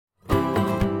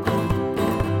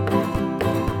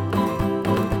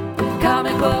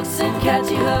comic books and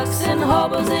catchy hooks and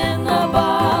hobos in the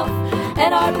buff,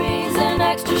 and RBs and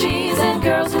extra cheese and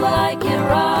girls who like it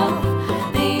rough.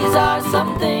 These are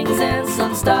some things and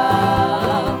some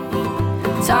stuff.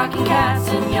 Talking cats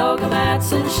and yoga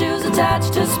mats and shoes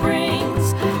attached to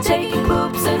springs, taking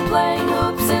poops and playing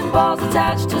hoops and balls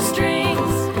attached to strings.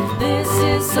 This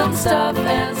is some stuff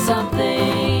and some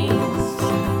things.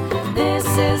 This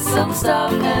is some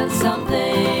stuff and some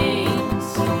things.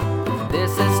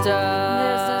 This is stuff.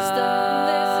 This is stuff.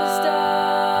 This is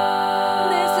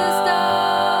stuff. This is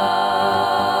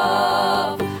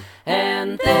stuff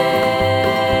and things.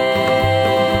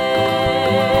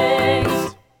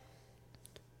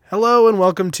 Hello and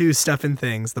welcome to Stuff and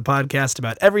Things, the podcast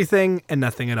about everything and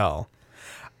nothing at all.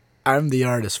 I'm the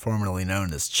artist formerly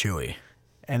known as Chewy.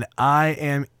 And I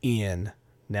am Ian,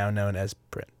 now known as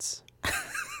Prince.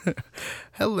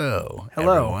 Hello,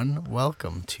 everyone.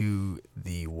 Welcome to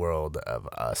the world of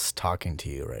us talking to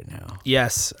you right now.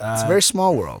 Yes. It's a very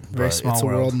small world, but small it's a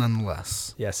world. world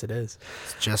nonetheless. Yes, it is.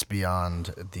 It's just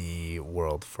beyond the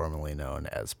world formerly known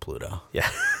as Pluto. Yeah.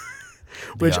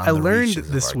 Which Beyond I the learned reaches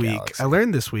of this our week. galaxy. I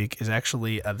learned this week is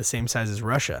actually the same size as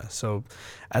Russia. So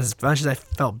as much as I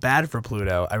felt bad for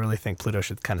Pluto, I really think Pluto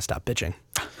should kind of stop bitching.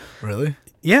 Really?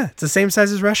 Yeah, it's the same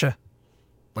size as Russia.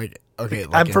 Like, okay.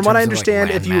 Like in From what I terms of, like, understand,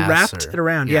 if you landmass wrapped or- it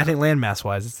around, I think landmass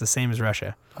wise, it's the same as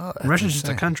Russia. Oh, that's Russia's just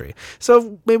a insane. country.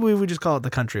 So maybe we would just call it the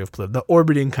country of Pluto, the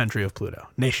orbiting country of Pluto,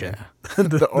 nation.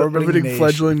 the orbiting nation.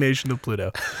 fledgling nation of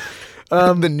Pluto.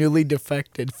 The newly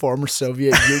defected former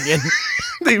Soviet Union.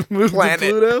 They moved Planet. to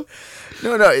Pluto?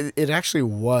 No, it actually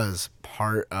was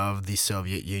part of the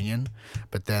Soviet Union,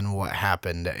 but then what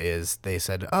happened is they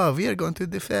said, oh, we are going to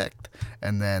defect,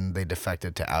 and then they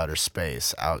defected to outer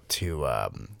space, out to,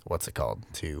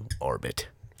 to orbit.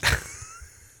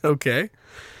 Okay.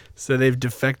 So they've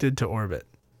defected to orbit.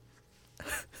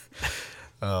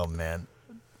 Oh, man.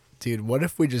 Dude, what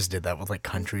if we just did that with, like,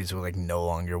 countries we, like, no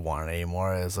longer want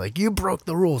anymore? It's like, you broke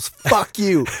the rules, fuck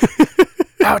you!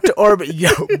 Out to orbit, yo,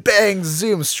 bang,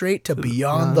 zoom, straight to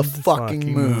beyond the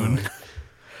fucking moon.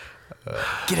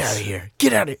 Get out of here.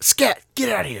 Get out of here. Scat. Get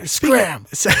out of here. Scram.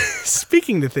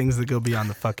 Speaking to things that go beyond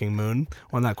the fucking moon,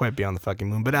 well, not quite beyond the fucking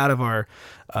moon, but out of our,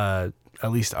 at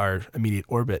least our immediate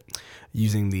orbit,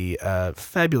 using the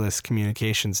fabulous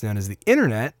communications known as the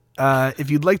internet. If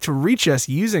you'd like to reach us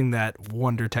using that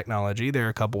wonder technology, there are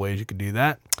a couple ways you could do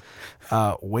that.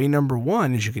 Way number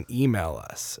one is you can email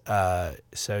us.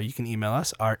 So you can email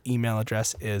us. Our email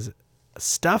address is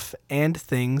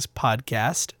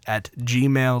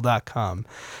stuffandthingspodcast@gmail.com.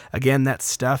 Again, that's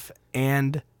stuff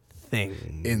and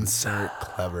things. Insert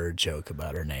clever joke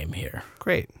about her name here.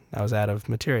 Great. I was out of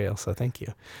material, so thank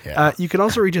you. Yeah. You can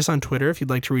also reach us on Twitter if you'd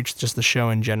like to reach just the show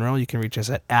in general. You can reach us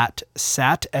at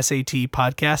SAT, S-A-T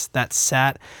podcast. That's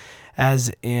SAT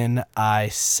as in I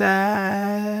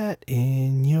sat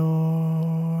in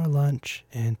your lunch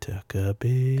and took a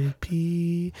big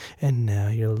pee, and now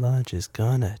your lunch is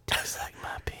gonna taste like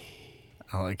my pee.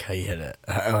 I like how you hit it.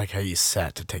 I like how you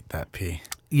sat to take that pee.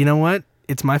 You know what?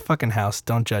 It's my fucking house.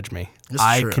 Don't judge me. It's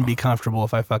I true. can be comfortable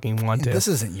if I fucking want to. This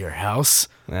isn't your house.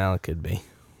 Well, it could be.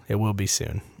 It will be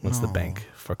soon once the bank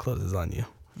forecloses on you.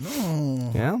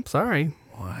 No. Yeah, I'm sorry.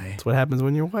 Why? That's what happens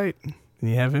when you're white and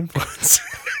you have influence.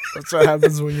 That's what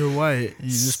happens when you're white. You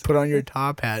just put on your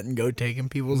top hat and go taking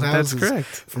people's That's houses correct.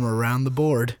 from around the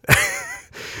board.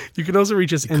 You can also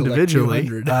reach us collect individually.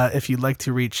 200. If you'd like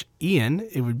to reach Ian,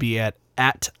 it would be at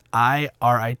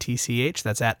IRITCH.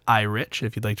 That's at iRich.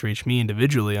 If you'd like to reach me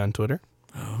individually on Twitter.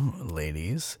 Oh,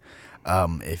 ladies,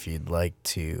 if you'd like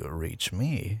to reach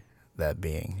me, that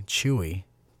being Chewy,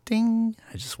 ding,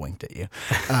 I just winked at you.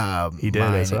 He did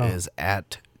mine as well. is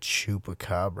at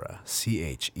Chupacabra,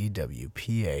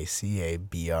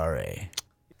 CHEWPACABRA.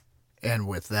 And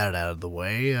with that out of the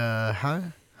way, how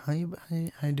you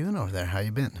doing over there? How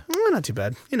you been? Well, not too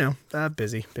bad. You know,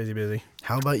 busy.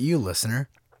 How about you, listener?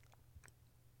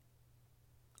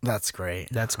 That's great.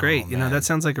 That's great. Oh, You know, man. that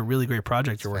sounds like a really great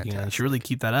project you're working on. You should really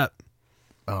keep that up.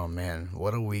 Oh, man.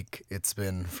 What a week it's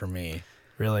been for me.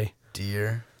 Really.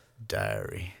 Dear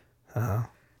Diary. Uh-huh.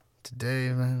 Today...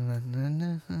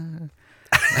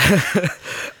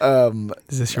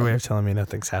 Is this your way of telling me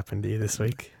nothing's happened to you this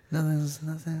week? Nothing's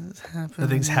happened.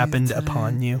 Nothing's happened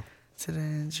upon you?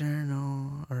 Today,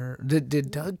 journal. Or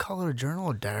did Doug call it a journal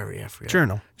or diary? I forget.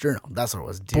 Journal. Journal. That's what it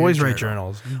was. Dear Boys write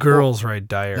journal. journals. Girls write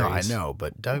diaries. No, I know,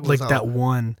 but Doug was Like that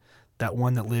one that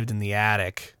lived in the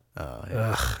attic. Oh,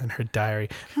 yeah. Ugh, in her diary.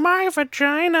 My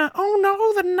vagina. Oh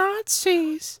no, the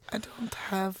Nazis. I don't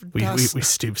have We dust.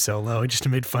 stooped so low. I just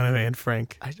made fun of Anne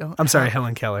Frank. I don't. I'm sorry,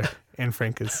 Helen Keller. Anne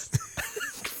Frank is.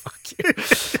 Fuck you.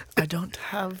 I don't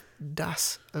have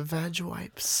Das veg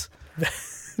wipes.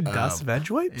 Das veg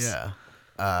wipes? Yeah.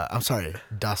 I'm sorry,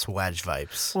 Das Waj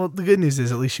Vipes. Well, the good news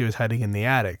is at least she was hiding in the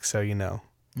attic, so, Yeah.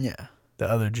 the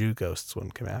other Jew ghosts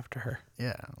wouldn't come after her.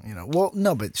 Yeah. Well,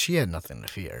 no, but she had nothing to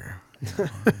fear.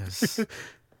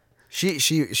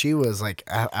 She was like,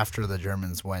 after the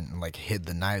Germans went and like hid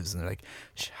the knives, and they're like,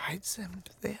 she hides them,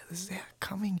 they're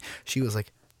coming. She was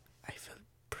like, I will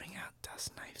bring out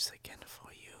those knives again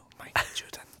for you, my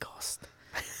Juden Ghost.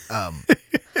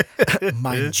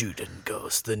 My Juden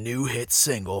Ghost, the new hit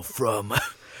single from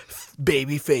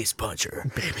Baby Face Puncher.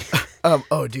 Baby.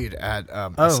 Oh, dude,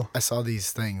 I saw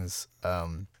these things.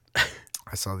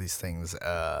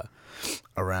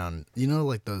 Around,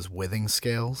 like those withing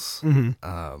scales,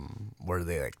 where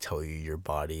they like tell you your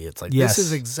body. It's like, Yes. this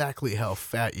is exactly how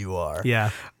fat you are.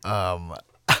 Yeah.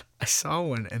 I saw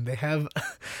one, and they have.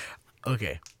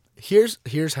 Okay,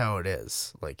 here's how it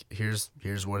is. Like here's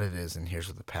what it is, and here's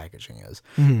what the packaging is.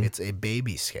 It's a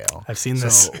baby scale. I've seen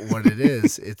this. So what it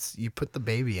is, it's you put the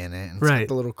baby in it, and it's got Right.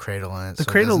 the little cradle in it. The so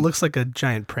it cradle doesn't- looks like a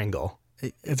giant Pringle.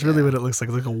 It's really what it looks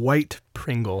like. It's like a white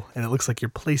Pringle, and it looks like you're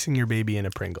placing your baby in a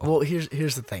Pringle. Well, here's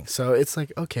the thing. So it's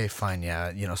like, okay, fine,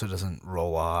 yeah, so it doesn't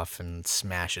roll off and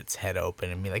smash its head open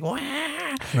and be like, wah!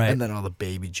 Right. And then all the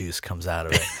baby juice comes out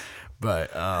of it. But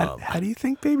How do you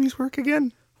think babies work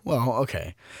again? well,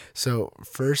 okay. So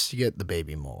first you get the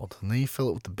baby mold, and then you fill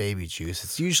it with the baby juice.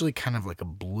 It's usually kind of like a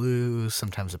blue,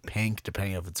 sometimes a pink,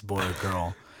 depending if it's boy or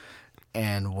girl.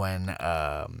 And when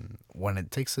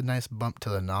it takes a nice bump to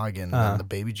the noggin, then the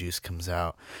baby juice comes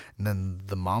out, and then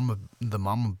the mama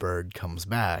bird comes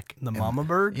back. The mama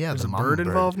bird? Yeah, There's the a mama bird bird.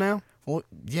 involved now? Well,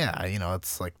 yeah,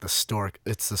 it's like the stork.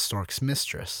 It's the stork's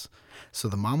mistress. So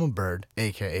the mama bird,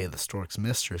 aka the stork's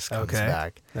mistress, comes Okay.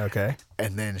 back, Okay.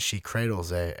 and then she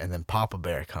cradles it, and then Papa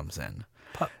Bear comes in.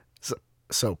 Pa-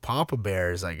 So Papa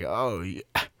Bear is like, oh,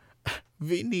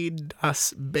 we need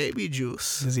us baby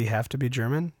juice. Does he have to be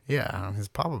German? Yeah, he's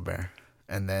Papa Bear.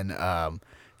 And then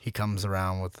he comes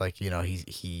around with like,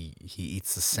 he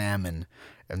eats the salmon,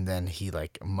 and then he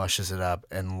like mushes it up,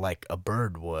 and like a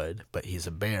bird would, but he's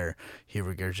a bear, he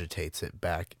regurgitates it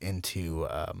back into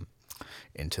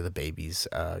the baby's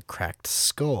cracked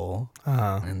skull.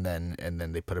 And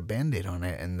then they put a Band-Aid on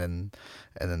it, and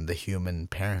then the human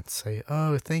parents say,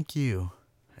 "Oh, thank you."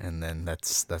 And then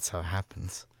that's how it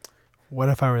happens. What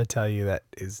if I were to tell you that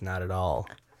is not at all?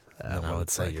 And I would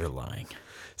say you're lying.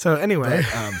 So anyway,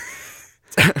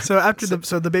 so after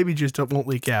the baby juice won't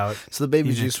leak out. So the baby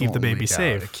You just juice keep the won't baby leak out.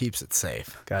 safe. It keeps it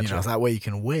safe. Gotcha. So that way you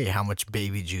can weigh how much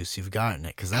baby juice you've got in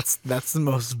it, because that's the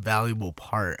most valuable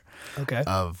part Okay.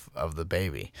 of the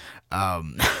baby.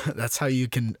 That's how you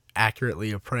can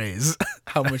accurately appraise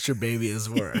how much your baby is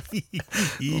worth.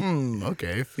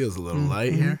 Okay, feels a little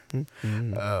light here.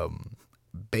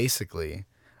 Basically,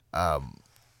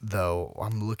 though,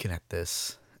 I'm looking at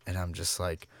this and I'm just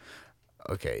like,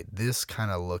 okay, this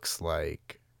kind of looks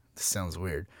like, this sounds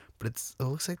weird, but it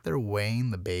looks like they're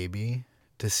weighing the baby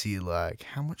to see like,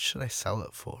 how much should I sell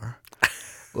it for?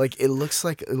 Like it looks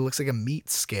like a meat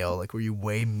scale, like where you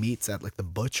weigh meats at like the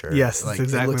butcher. Yes, like, that's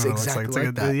exactly what it looks exactly like.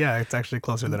 It's that. yeah, it's actually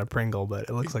closer than a Pringle, but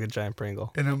it looks like a giant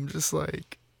Pringle. And I'm just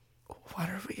like, what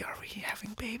are we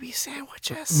having baby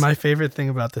sandwiches? My favorite thing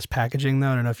about this packaging, though,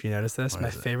 I don't know if you noticed this. What My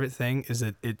is it? favorite thing is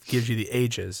that it gives you the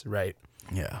ages, right?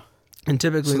 Yeah. And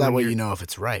typically, So that when way you're- you know if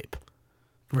it's ripe.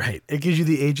 right? It gives you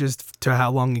the ages to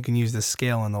how long you can use this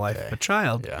scale in the life of a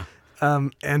child. Yeah.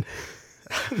 And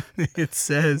it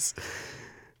says,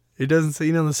 it doesn't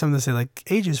say, some of them say like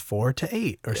ages 4 to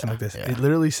 8 or something like this. yeah. It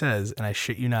literally says, and I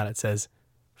shit you not, it says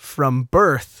from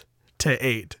birth to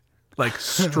 8. Like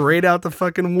straight out the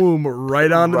fucking womb,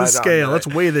 right onto Right the scale. onto Let's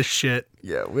it. weigh this shit.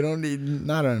 Yeah, we don't need,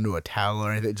 not onto a towel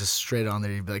or anything, just straight on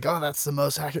there. You'd be like, oh, that's the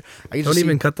most accurate. I can Don't just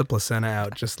even see- cut the placenta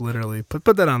out. Just literally put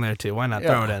that on there too. Why not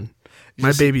throw it Yeah. in? You My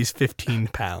just- baby's 15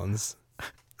 pounds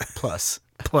plus.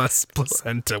 plus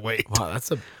placenta weight. Wow,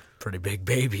 that's a pretty big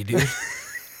baby, dude.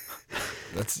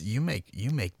 You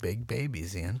make big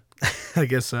babies, Ian. I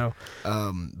guess so.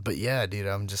 But yeah, dude,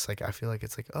 I'm just like, I feel like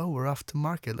it's like, oh, we're off to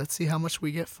market. Let's see how much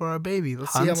we get for our baby.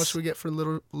 Let's see how Hans? much we get for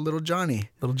little Johnny.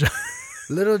 Little John.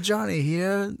 Little Johnny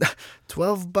here,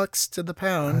 $12 to the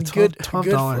pound. Good, $12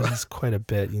 good for is quite a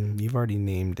bit. You've already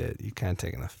named it. You kind of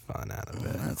taken the fun out of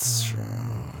it. That's true.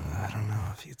 I don't know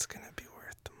if it's gonna be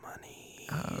worth the money.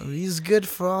 He's good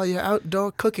for all your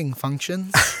outdoor cooking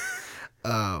functions.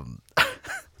 And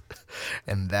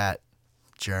that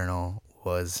journal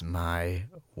was my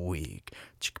week.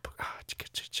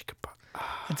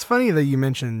 It's funny that you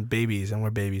mentioned babies and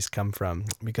where babies come from,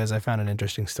 because I found an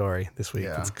interesting story this week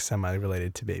Yeah. that's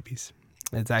semi-related to babies.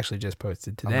 It's actually just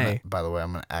posted I'm gonna- today. by the way,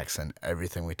 I'm going to accent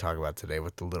everything we talk about today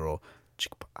with the little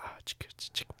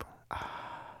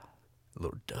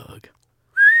little Doug.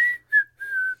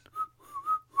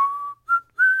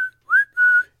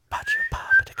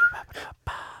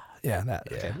 Yeah, that.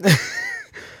 Yeah.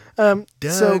 Okay.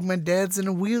 Doug, So my dad's in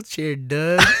a wheelchair,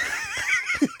 Doug.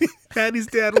 Patty's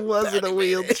dad was in a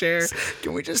wheelchair.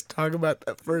 Can we just talk about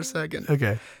that for a second?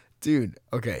 Okay. Dude,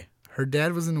 okay. Her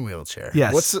dad was in a wheelchair.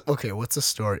 Yes. What's the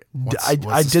story? I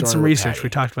did some research. We We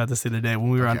talked about this the other day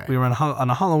when we were Okay. on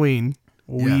a Halloween.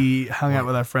 We hung out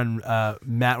with our friend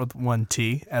Matt with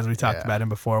 1T, as we talked Yeah. about him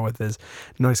before with his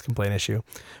noise complaint issue.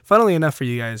 Funnily enough, for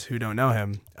you guys who don't know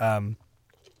him,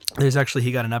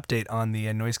 he got an update on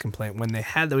the noise complaint when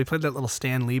we played that little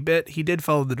Stan Lee bit. He did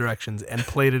follow the directions and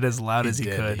played it as loud as he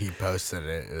could. He posted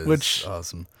it. It was Which-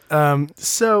 awesome.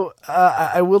 So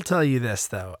I will tell you this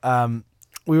though.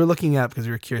 We were looking up because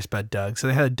we were curious about Doug. So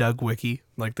they had a Doug wiki,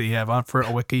 like they have on for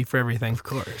a wiki for everything. Of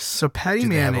course. So Patty Do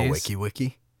they have Mayonnaise, a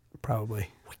wiki?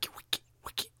 probably.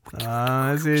 Wiki.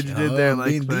 I see what you did there, like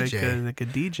being a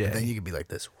DJ, And then you could be like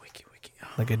this, wiki. Oh,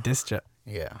 like a disc jockey.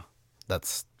 yeah.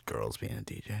 That's girls being a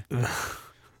DJ.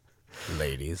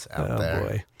 Ladies out Oh there.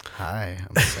 boy. Hi,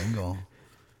 I'm single.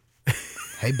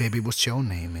 Hey, baby, what's your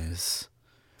name is?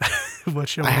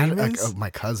 What's your I had name is? my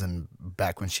cousin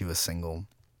back when she was single.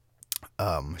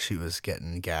 She was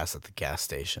getting gas at the gas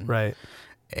station, Right.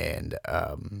 and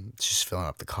she's filling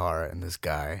up the car, and this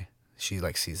guy, she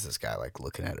like sees this guy like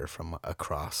looking at her from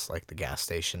across like the gas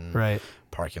station Right.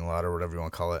 parking lot or whatever you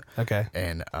want to call it, Okay.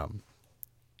 and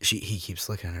he keeps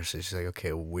looking at her, so she's like, okay,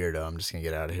 weirdo, I'm just gonna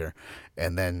get out of here.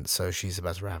 And then so she's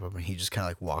about to wrap up, and he just kind of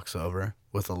like walks over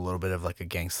with a little bit of like a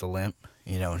gangsta limp,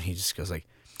 and he just goes like,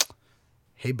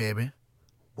 hey baby,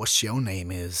 what's your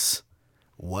name is?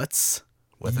 What's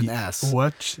with an S?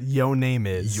 What your name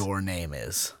is? Your name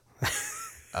is.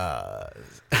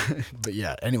 But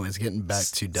yeah, anyways, getting back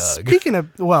to Doug. Speaking of,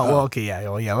 okay,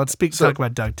 yeah. Let's talk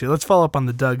about Doug too. Let's follow up on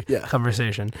the Doug Yeah.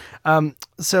 conversation.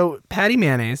 So Patty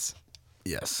Mayonnaise,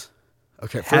 Yes.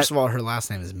 Okay, first of all, her last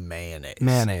name is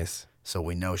Mayonnaise. So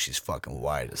we know she's fucking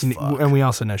white as fuck. and we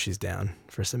also know she's down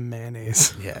for some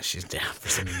mayonnaise. Yeah, she's down for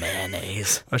some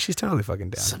mayonnaise. Oh, she's totally fucking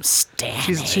down. Some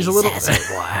stannies, She's a little. as it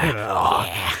were.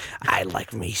 Yeah. I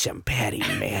like me some Patty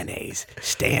Mayonnaise.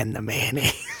 Stan the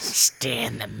mayonnaise.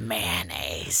 Stan the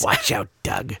mayonnaise. Watch out,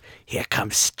 Doug. Here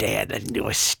comes Stan, the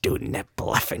newest student at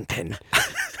Bluffington.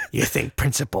 You think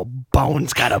Principal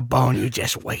Bones got a bone? You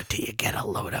just wait till you get a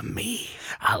load of me.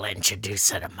 I'll introduce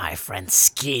her to my friend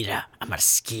Skeeter. I'm gonna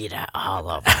skeeter all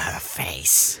over her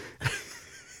face.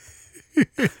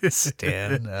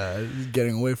 Stan,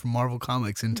 getting away from Marvel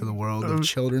Comics into the world of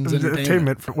children's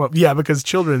entertainment.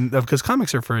 Because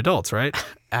comics are for adults, right?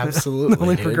 Absolutely.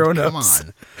 Only for dude. grown-ups.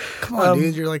 Come on,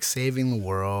 dude. You're like saving the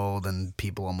world and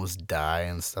people almost die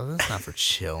and stuff. That's not for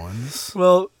chillins.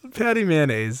 Well, Patty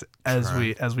Mayonnaise, as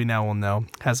we now will know,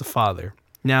 has a father.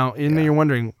 Now, you're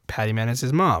wondering, Patty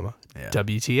Mayonnaise's mom. Yeah.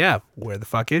 WTF? Where the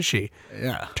fuck is she?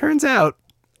 Yeah. Turns out,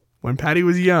 when Patty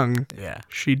was young, Yeah.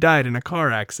 she died in a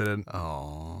car accident,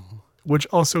 Oh. which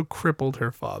also crippled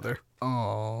her father.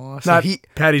 Oh. Not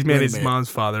Patty's wait a Mayonnaise's minute. mom's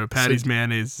father. Patty's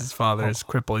Mayonnaise's father is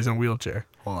crippled. He's in a wheelchair.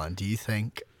 Hold on. Do you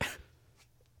think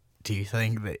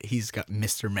that he's got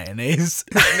Mr. Mayonnaise?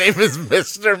 His name is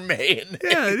Mr. Mayonnaise.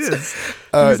 Yeah, it is.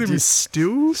 Uh, His name is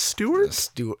Stu? Stewart?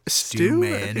 Stew I think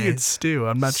mayonnaise. it's Stu.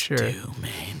 I'm not sure. Stew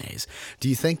mayonnaise. Do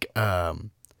you think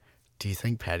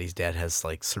Patty's dad has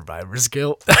like survivor's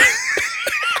guilt?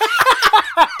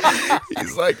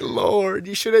 He's like, Lord,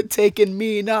 you should have taken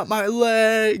me, not my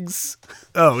legs.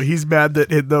 Oh, he's mad that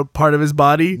the part of his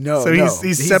body. No, so no.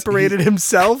 he's separated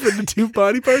himself into two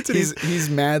body parts, and He's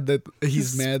mad that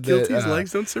guilty his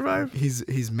legs don't survive.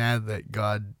 He's mad that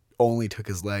God only took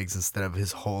his legs instead of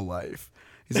his whole life.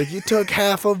 He's like, you took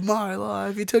half of my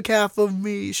life. You took half of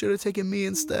me. You should have taken me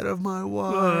instead of my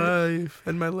wife. Life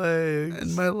and my legs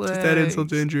And my Just that insult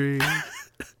to legs. injury.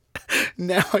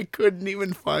 Now I couldn't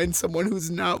even find someone who's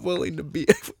willing to be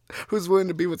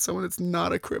with someone that's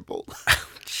not a cripple.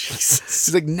 Jesus.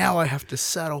 He's like, now I have to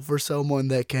settle for someone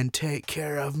that can take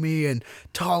care of me and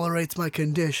tolerates my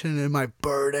condition and my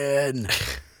burden.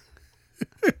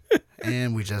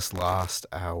 And we just lost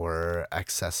our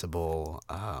accessible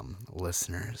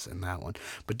listeners in that one.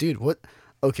 But dude, what?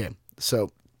 Okay, so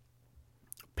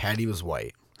Patty was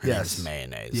white. Her name Yes. is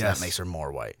Mayonnaise. Yes. That makes her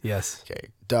more white. Yes. Okay,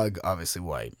 Doug, obviously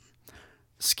white.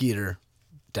 Skeeter,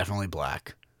 definitely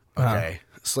black. Uh-huh. Okay,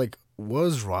 it's like, what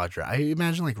was Roger? I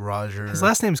imagine like Roger. His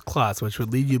last name's Klotz, which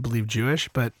would lead you to believe Jewish,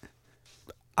 but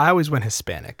I always went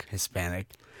Hispanic. Hispanic.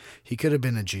 He could have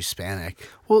been a Hispanic.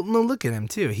 Well, no, look at him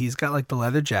too. He's got like the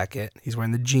leather jacket. He's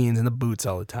wearing the jeans and the boots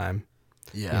all the time.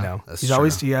 Yeah, You know, that's he's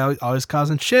true. always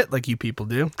causing shit like you people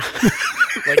do.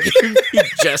 Like he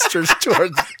gestures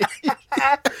towards me.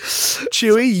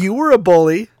 Chewy, you were a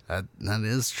bully. That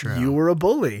is true. You were a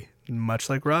bully, much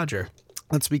like Roger.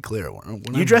 Let's be clear. When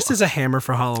You dressed as a hammer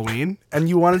for Halloween, and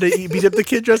you wanted to beat up the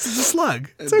kid dressed as a slug.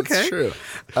 It's okay. That's true.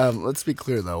 Let's be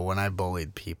clear though. When I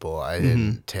bullied people, I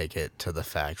didn't take it to the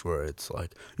fact where it's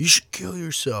like you should kill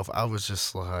yourself. I was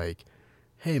just like,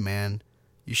 hey man,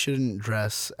 you shouldn't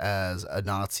dress as a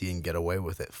Nazi and get away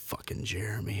with it, fucking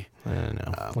Jeremy. I don't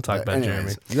know. We'll talk But about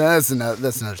anyways, Jeremy. That's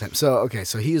another time. So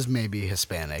so he's maybe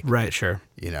Hispanic. Right, sure.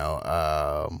 You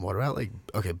know, what about like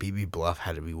BB Bluff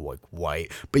had to be like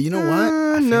white, but you know what?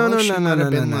 I feel like she might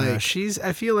have been like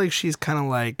I feel like she's kind of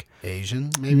like Asian,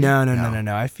 maybe.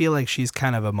 no. I feel like she's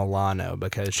kind of a Milano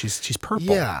because she's purple.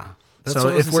 Yeah. That's So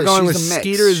what I was if gonna we're say. going with She's a mix.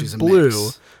 Skeeter is She's a blue,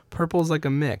 mix. purple's like a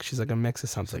mix. She's like a mix of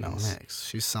something Like a else. mix.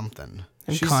 She's something.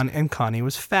 And Connie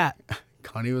was fat.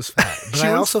 Connie was fat, but She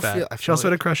I was also fat. feel She also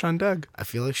had a crush on Doug. I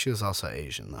feel like she was also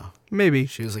Asian though. Maybe.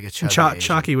 She was like a And chubby Asian.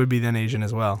 Chalky would be then Asian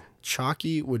as well.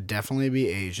 Chalky would definitely be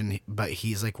Asian, but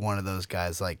he's like one of those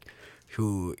guys like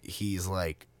who he's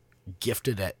like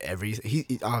gifted at he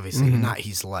obviously not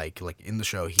he's like in the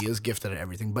show he is gifted at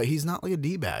everything, but he's not like a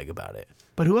D-bag about it.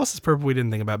 But who else is purple we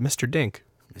didn't think about? Mr. Dink.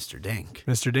 Mr. Dink.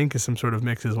 Mr. Dink is some sort of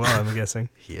mix as well, I'm guessing.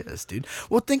 He is, dude.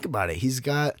 Well, think about it. He's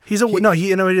got You know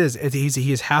what it is.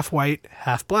 He is half white,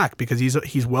 half black because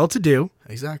he's well to do.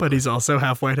 Exactly. But he's also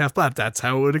half white, half black. That's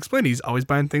how it would explain. He's always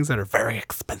buying things that are very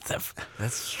expensive.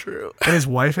 That's true. And his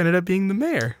wife ended up being the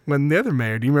mayor when the other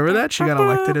mayor. Do you remember that? She got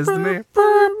elected as the mayor.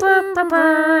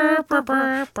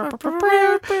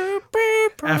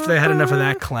 After they had enough of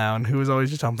that clown who was always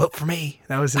just on vote for me.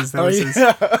 That was his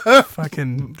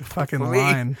fucking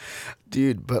line.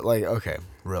 Dude, but like, okay,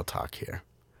 real talk here.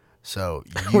 So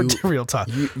We're real talk.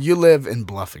 you live in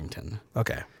Bluffington.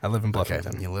 Okay. I live in Okay,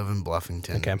 Bluffington. you live in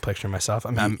Bluffington. Okay, I'm picturing myself.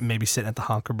 I'm maybe sitting at the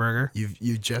Honker Burger.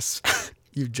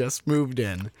 You just moved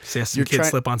in. See some kid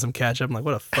slip on some ketchup. I'm like,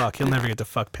 what a fuck. He'll never get to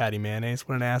fuck Patty Mayonnaise.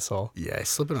 What an asshole. Yeah, I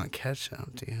slipping on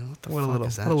ketchup, dude. What the What a fuck little,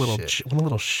 is that what a little, shit? what a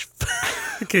little.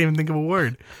 I can't even think of a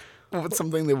word. What's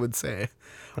something they would say?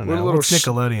 I don't What a know. little What's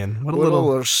Nickelodeon? What a What a little.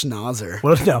 little schnauzer.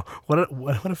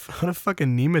 What a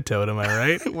fucking nematode, am I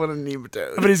right? What a nematode.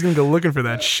 Everybody's gonna go looking for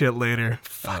that shit later.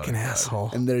 Fucking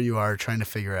asshole. And there you are trying to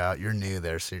figure out. You're new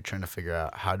there, so you're trying to figure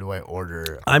out how do I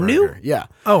order. I'm new? burger? Yeah.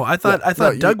 Oh, I thought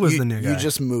No, Doug was you- the new guy. You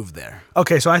just moved there.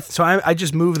 Okay, so I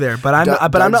just moved there, but I'm Doug-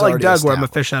 not Doug's like already Doug where I'm a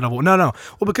established. fish out of water. No.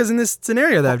 Well, because in this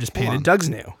scenario that I've just hold painted, on. Doug's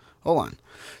new. Hold on.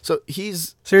 So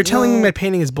he's. So you're telling me No, my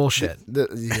painting is bullshit.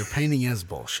 your painting is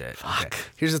bullshit. Okay.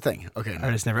 Here's the thing. Okay. I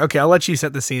just never. Okay, I'll let you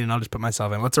set the scene and I'll just put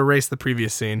myself in. Let's erase the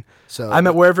previous scene. So I'm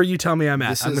at wherever you tell me I'm at.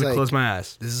 this I'm is gonna like- close my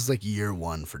eyes. This is like year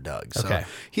one for Doug. So Okay.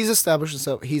 he's established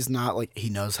himself. He's not like he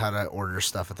knows how to order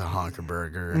stuff at the Honker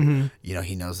Burger. Mm-hmm. You know,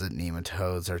 he knows that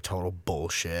nematodes are total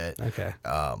bullshit. Okay.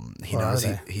 He Or knows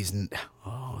are he's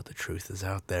the truth is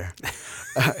out there.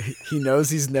 He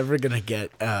knows he's never gonna get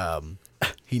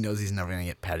he knows he's never gonna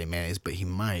get Patty Mayonnaise, but he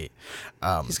might.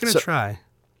 He's gonna so- try.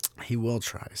 He will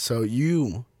try. So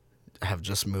you have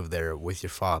just moved there with your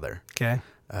father, Okay.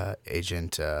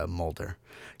 Agent Mulder,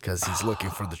 because he's looking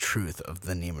for the truth of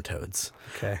the nematodes.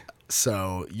 Okay.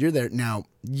 So you're there now.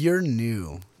 You're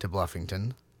new to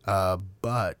Bluffington,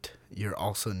 but you're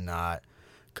also not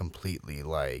completely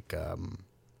like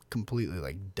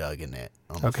dug in it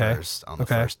on the Okay.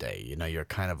 first day. You know, you're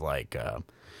kind of like,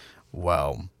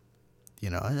 well, you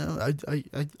know,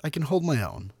 I can hold my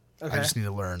own. Okay. I just need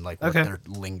to learn like what Okay. their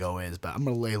lingo is, but I'm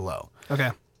gonna lay low.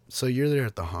 Okay. So you're there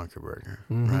at the Honker Burger,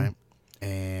 right?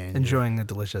 And Enjoying a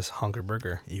delicious Honker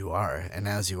Burger. you are, and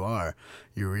as you are,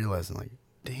 you're realizing like,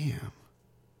 damn,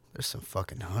 there's some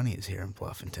fucking honeys here in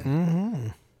Bluffington. Mm-hmm.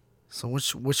 So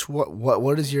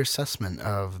what is your assessment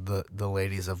of the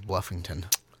ladies of Bluffington?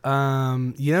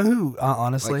 You know who?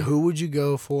 Honestly, Like, who would you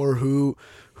go for? Who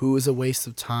is a waste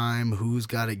of time? Who's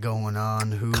got it going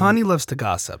on? Who? Connie loves to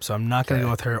gossip, so I'm not gonna Okay.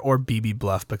 go with her or BB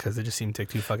Bluff because they just seem to take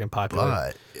too fucking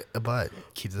popular. But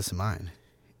keep this in mind.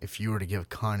 If you were to give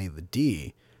Connie the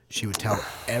D, she would tell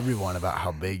everyone about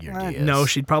how big your D is. No,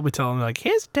 she'd probably tell him like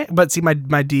his D. But see, my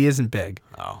D isn't big.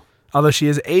 Oh. Although she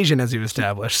is Asian, as we've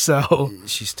established. So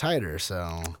She's tighter,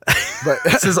 so. But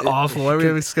this is awful. Why are we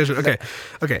having this discussion?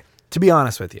 Okay. To be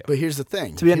honest with you, But here's the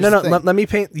thing. to be Here's the thing. let me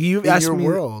paint. You In asked your me.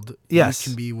 world, Yes.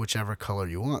 you can be whichever color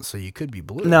you want. So you could be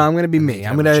blue. No, I'm gonna be and me. you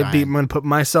I'm could gonna have a be. I'm giant. gonna put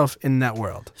myself in that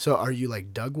world. So are you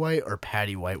like Doug White or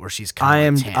Patty White, where she's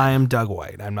kind of tan? I am Doug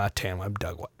White. I'm not tan. I'm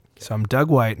Doug White. So I'm Doug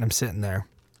White, and I'm sitting there,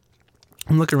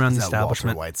 I'm looking around the Is that Walter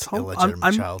establishment. White's So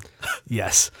illegitimate child?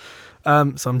 Yes.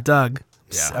 So I'm Doug.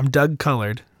 Yeah. I'm Doug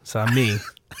colored. So I'm me.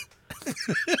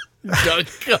 Doug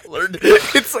colored.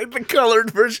 It's like the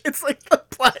colored version. It's like the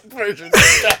black version.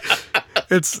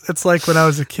 It's like when I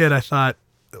was a kid, I thought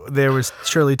there was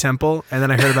Shirley Temple, and then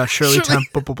I heard about Shirley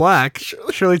Temple Black.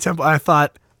 Shirley Temple. I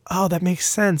thought, oh, that makes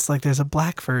sense. Like there's a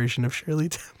black version of Shirley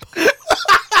Temple.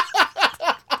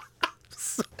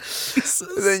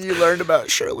 Then you learned about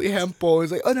Shirley Hempel.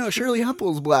 It's like, oh no, Shirley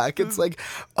Hempel's black. It's like,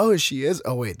 oh, she is.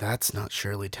 Oh wait, that's not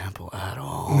Shirley Temple at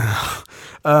all.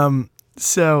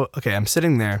 So okay, I'm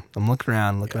sitting there. I'm looking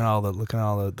around, looking at all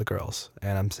the girls,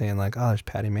 and I'm saying like, oh, there's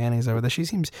Patty Mayonnaise over there. She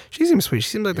seems sweet. She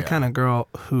seems like the kind of girl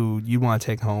who you want to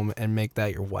take home and make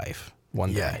that your wife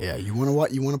one day. Yeah. You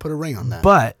want to put a ring on that.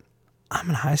 But I'm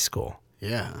in high school.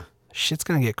 Yeah, Shit's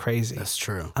gonna get crazy. that's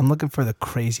true. I'm looking for the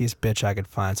craziest bitch I could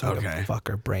find so I Okay. can fuck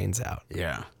her brains out.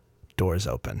 Yeah. Doors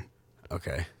open.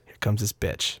 Okay. Here comes this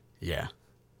bitch. Yeah.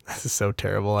 This is so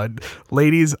terrible.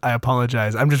 Ladies, I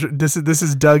apologize. This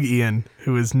is Doug Ian,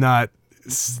 who is not.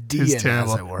 Dean, Who's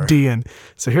terrible. as it were. Dean.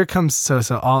 So here comes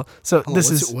Hold on,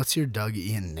 is what's your Doug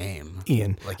Ian name?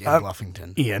 Ian. Like in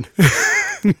Bluffington. Ian.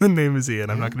 The name is Ian.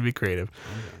 I'm not going to be creative.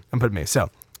 I'm putting me. So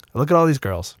I look at all these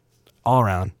girls, all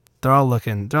around. They're all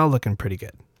looking pretty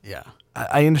good. Yeah.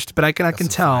 I understand, but I can some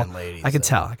tell. fine ladies I can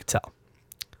there. tell.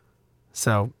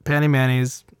 So Patty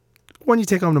Mayonnaise, one you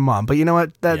take home to mom. But you know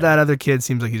what? That other kid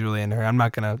seems like he's really into her. I'm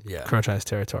not gonna encroach on his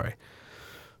territory.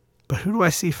 But who do I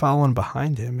see following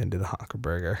behind him into the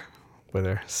Honkerburger with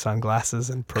her sunglasses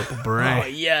and purple beret? Oh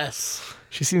yes.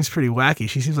 She seems pretty wacky.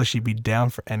 She seems like she'd be down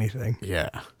for anything. Yeah.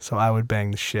 So I would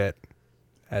bang the shit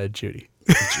out of Judy.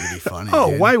 Judy funny.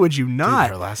 Oh, dude. why would you Dude, not?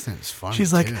 her last name is funny.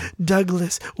 She's like, too.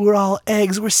 Douglas, we're all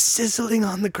eggs. We're sizzling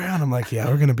on the ground. I'm like, yeah,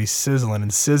 we're going to be sizzling and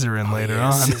scissoring later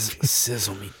Yeah, on.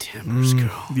 Sizzle me timbers,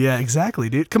 girl. Yeah, exactly,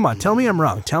 dude. Come on, tell me I'm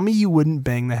wrong. Tell me you wouldn't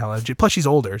bang the hell out of Judy. Plus, she's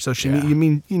older, so she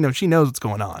she knows what's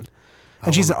going on.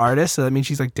 And she's an artist, so that means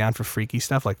she's like down for freaky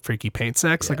stuff, like freaky paint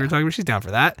sex, like we were talking about. She's down for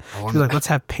that. She's like, let's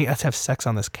have sex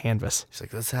on this canvas. She's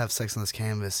like, let's have sex on this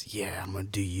canvas. Yeah, I'm gonna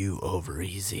do you over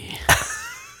easy.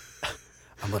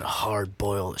 I'm gonna hard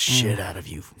boil the shit out of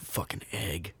you, fucking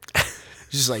egg.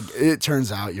 Just like, it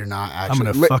turns out you're not I'm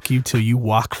actually. gonna fuck you till you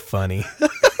walk funny.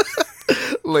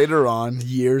 Later on,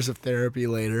 years of therapy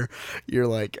later, you're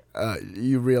like,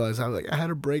 you realize I had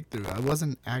a breakthrough. I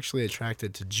wasn't actually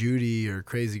attracted to Judy or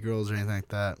crazy girls or anything like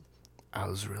that. I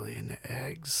was really into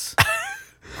eggs.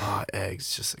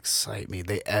 Eggs just excite me.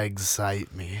 They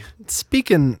excite me.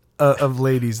 Speaking of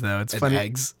ladies, though, it's And funny.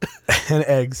 eggs. And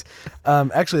eggs.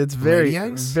 Actually, it's very, Lady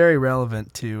eggs? very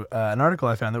relevant to an article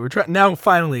I found that we're now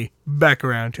finally back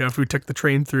around to after we took the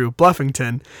train through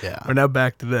Bluffington. Yeah. We're now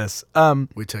back to this.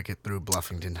 We took it through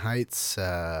Bluffington Heights.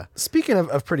 Speaking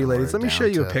of pretty ladies, let me down show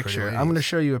you a to Pretty picture. I'm Ladies. going to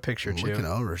show you a picture, I'm looking too.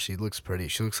 over. She looks pretty.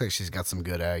 She looks like she's got some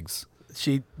good eggs.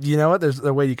 You know what? There's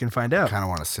a way you can find out. Kind of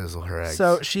want to sizzle her eggs.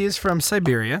 So she is from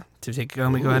Siberia. Let me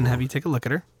go ahead and have you take a look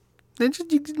at her. Then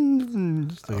just look at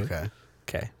her. Okay.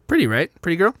 Okay. Pretty, right?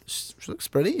 Pretty girl? She looks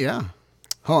pretty, yeah.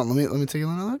 Hold on, let me take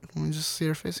another look. Let me just see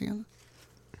her face again.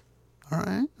 All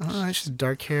right. She's a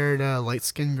dark-haired,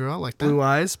 light-skinned girl. I like that. Blue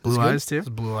eyes. That's Blue good. eyes, too. That's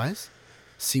blue eyes.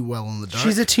 See well in the dark.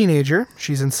 She's a teenager.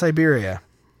 She's in Siberia.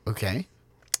 Okay.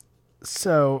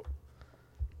 So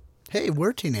Hey,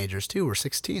 we're teenagers, too. We're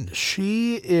 16.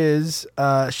 she is,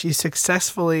 she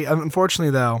successfully,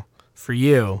 unfortunately, though, for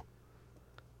you,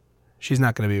 she's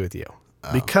not going to be with you.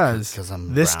 Because 'cause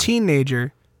I'm this brown.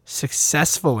 teenager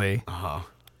successfully Uh-huh.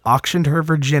 auctioned her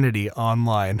virginity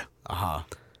online Uh-huh.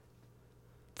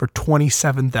 for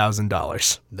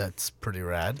 $27,000. That's pretty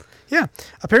rad. Yeah.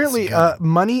 Apparently, That's a good-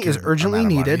 money is good urgently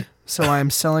amount of needed, money. so I am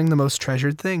selling the most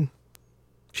treasured thing.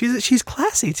 She's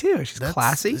classy, too. She's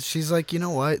classy. She's like, you know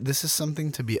what? This is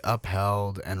something to be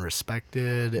upheld and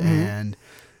respected Mm-hmm. and,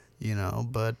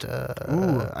 but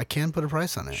I can put a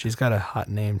price on it. She's got a hot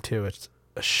name, too. It's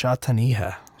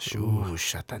Shataniha. Ooh,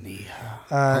 Shataniha.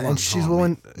 And she's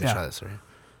willing... Let me Yeah. try this, sorry.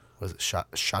 Was it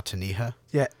Shataniha?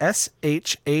 Yeah,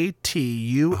 Shatuniha.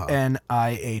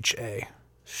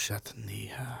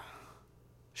 Shataniha.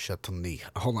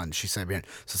 Shataniha. Hold on, she's Siberian.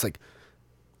 So it's like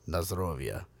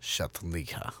Nazarovia.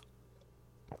 Shataniha.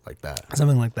 Like that.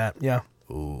 Something like that, yeah.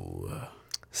 Ooh.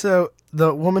 So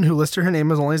the woman who listed her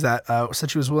name as only as that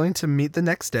said she was willing to meet the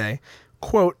next day.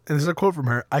 Quote, and this is a quote from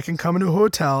her, I can come into a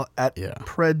hotel at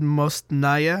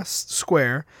Predmostnaya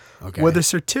Square Okay. with a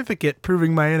certificate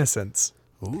proving my innocence.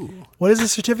 Ooh. What is a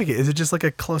certificate? Is it just like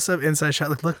a close-up inside shot?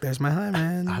 Like, look, there's my high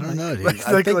man. I don't know, dude. Like,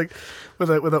 I think- like with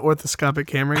an orthoscopic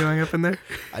camera going up in there.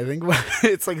 I think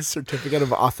it's like a certificate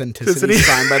of authenticity Isn't he?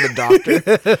 signed by the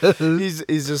doctor.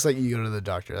 he's just like, you go to the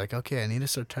doctor, like, okay, I need a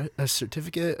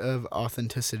certificate of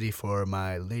authenticity for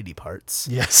my lady parts.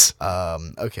 Yes.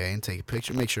 Okay, and take a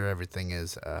picture, make sure everything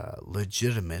is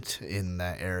legitimate in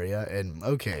that area, and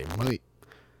okay, let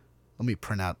me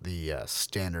print out the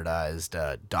standardized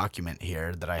document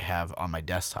here that I have on my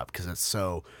desktop because it's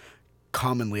so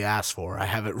commonly asked for. I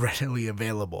have it readily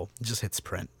available. It just hits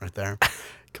print right there.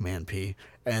 Command P.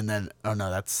 And then, oh no,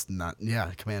 that's not,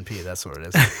 yeah, Command P. That's what it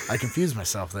is. I confused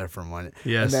myself there for a moment.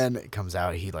 Yes. And then it comes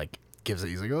out, he like gives it,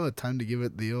 he's like, oh, time to give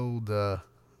it the old,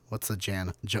 what's the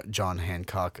John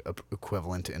Hancock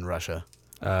equivalent in Russia?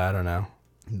 I don't know.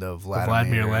 The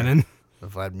Vladimir Lenin. The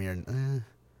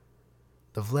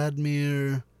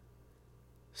Vladimir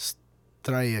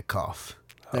Stryakov.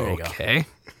 There you go. Okay.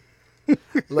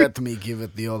 Let me give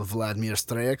it the old Vladimir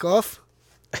Stryakov.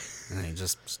 And he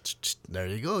just, there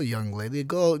you go, young lady.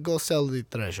 Go sell the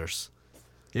treasures.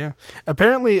 Yeah.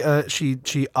 Apparently, she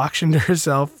auctioned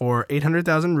herself for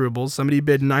 800,000 rubles. Somebody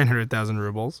bid 900,000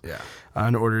 rubles. Yeah.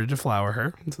 In order to deflower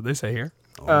her. That's what they say here.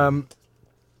 Oh.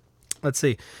 Let's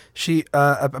see. She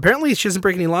apparently she doesn't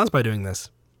break any laws by doing this.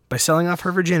 By selling off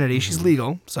her virginity, she's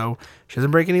legal, so she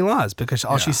doesn't break any laws because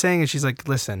all she's saying is she's like,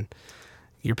 listen,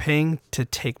 you're paying to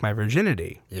take my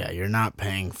virginity. Yeah, you're not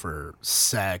paying for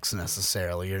sex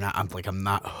necessarily. You're not. I'm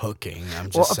not hooking. I'm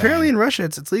just. Well, saying. apparently in Russia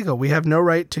it's legal. We have no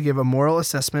right to give a moral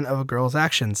assessment of a girl's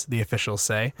actions, the officials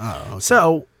say. Oh, okay.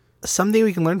 So something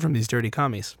we can learn from these dirty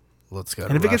commies. Let's go.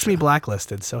 And if it gets me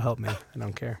blacklisted, so help me. I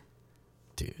don't care.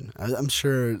 dude, I'm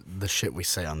sure the shit we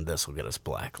say on this will get us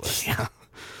blacklisted. Yeah.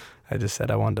 I just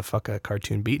said I wanted to fuck a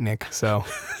cartoon beatnik, so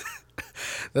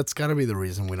That's got to be the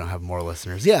reason we don't have more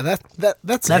listeners. Yeah,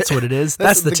 that's what it is.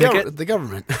 That's the ticket. The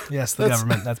government. yes, the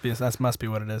government. That must be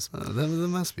what it is. That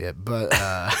must be it. But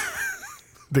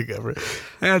The government.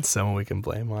 That's someone we can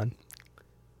blame on.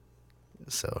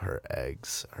 so her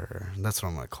eggs are. That's what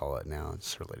I'm gonna call it now.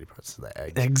 It's her lady parts. The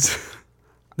eggs. Eggs.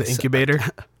 The incubator.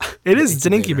 It is. It's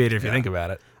an incubator if you yeah. think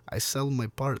about it. I sell my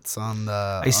parts on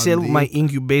the. I sell my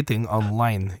incubating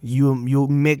online. You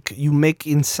make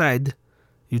inside.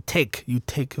 You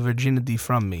take virginity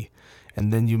from me,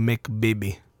 and then you make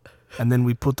baby, and then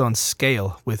we put on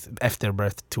scale with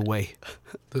afterbirth to weigh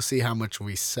to see how much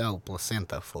we sell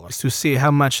placenta for. to see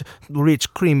how much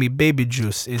rich creamy baby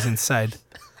juice is inside.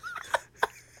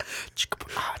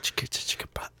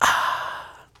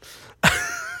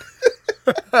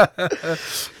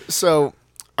 So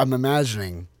I'm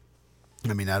imagining.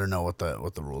 I mean, I don't know what the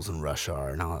rules in Russia are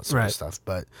and all that sort of stuff,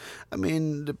 but I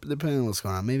mean, depending on what's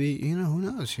going on, maybe who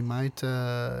knows? She might,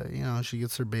 she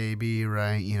gets her baby,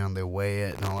 right? They weigh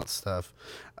it and all that stuff.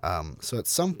 So at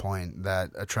some point,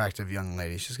 that attractive young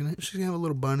lady, she's gonna have a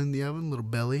little bun in the oven, a little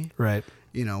belly, Right.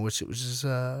 which is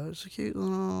it's a cute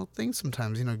little thing.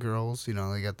 Sometimes, girls, they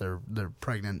got their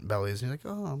pregnant bellies, and you're like,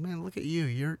 oh man, look at you,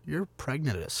 you're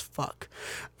pregnant as fuck.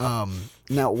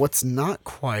 Now, what's not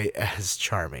quite as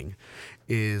charming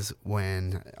is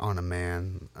when on a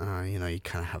man, you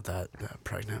kind of have that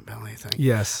pregnant belly thing.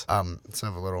 Yes. So I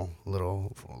have a little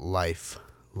life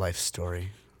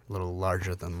story, a little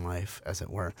larger than life, as it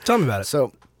were. Tell me about it.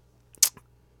 So,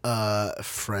 a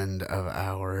friend of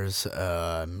ours,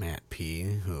 Matt P.,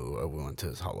 who we went to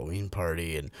his Halloween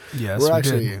party, and Yes, we're we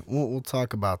actually did. we'll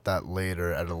talk about that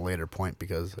later at a later point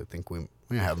because I think we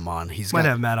have him on. He's Might got,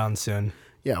 have Matt on soon.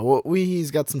 yeah, well, he's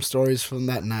got some stories from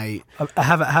that night. I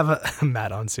have a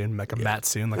Matt on soon, like a Matt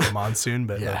soon, like a monsoon,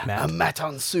 but like Matt. a Matt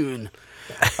on soon.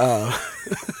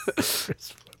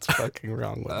 What's fucking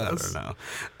wrong with I us? don't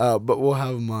know, but we'll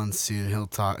have him on soon. He'll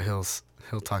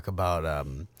talk about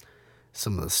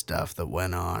some of the stuff that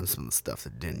went on, some of the stuff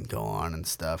that didn't go on, and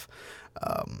stuff.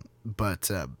 But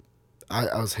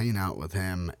I was hanging out with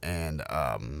him and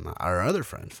our other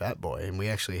friend, Fat Boy, and we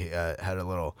actually had a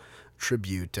little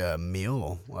tribute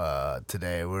meal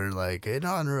today. We're like, in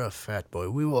honor of Fat Boy,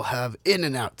 we will have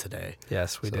In-N-Out today.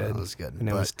 Yes, we So did. that was good, and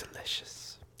it but- was delicious.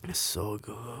 It's so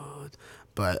good.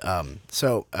 But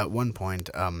so at one point,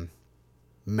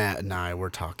 Matt and I were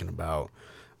talking about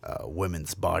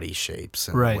women's body shapes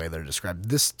and Right. the way they're described.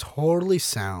 This totally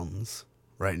sounds,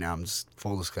 right now, I'm just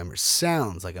full disclaimer,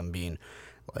 sounds like I'm being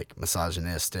like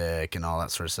misogynistic and all that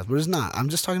sort of stuff. But it's not. I'm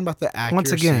just talking about the accuracy.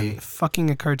 Once again, fucking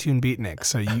a cartoon beatnik.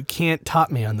 So you can't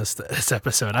top me on this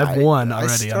episode. I've won already on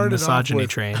the started off misogyny with,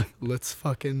 train. Let's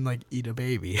fucking like eat a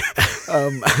baby.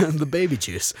 The baby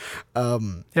juice. Yeah,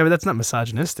 but that's not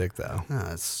misogynistic though. No,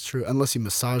 that's true. Unless you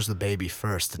massage the baby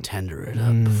first to tender it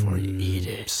up before you eat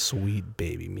it. Sweet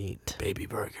baby meat. Baby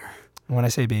burger. When I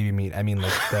say baby meat, I mean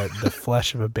like the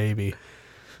flesh of a baby.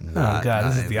 Oh god,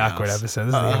 this is the awkward episode.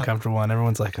 This is the uncomfortable one.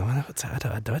 Everyone's like,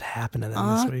 what happened to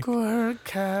them this week? Awkward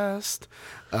cast.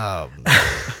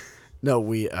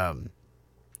 No,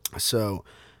 so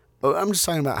I'm just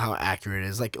talking about how accurate it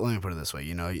is. Like, let me put it this way,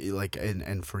 you know, like,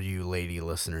 and for you lady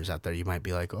listeners out there, you might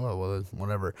be like, oh, well,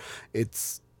 whatever.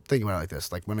 Think about it like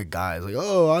this. Like when a guy is like,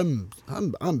 oh,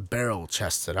 I'm barrel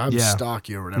chested, I'm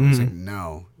stocky or whatever. It's like,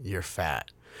 no, you're fat.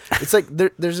 It's like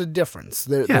there's a difference.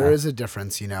 There is a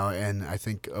difference, you know. And I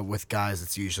think with guys,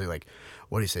 it's usually like,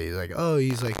 what do you say? He's like, oh,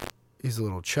 he's a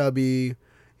little chubby.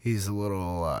 He's a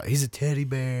little. He's a teddy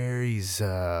bear. He's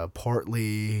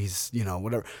portly. He's, you know,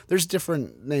 whatever. There's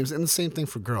different names, and the same thing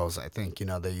for girls. I think, you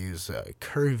know, they use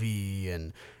curvy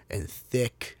and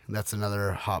thick. That's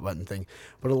another hot button thing.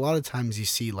 But a lot of times you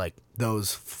see like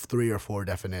those 3 or 4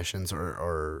 definitions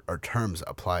or terms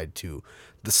applied to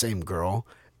the same girl.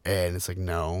 And it's like,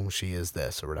 no, she is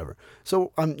this or whatever.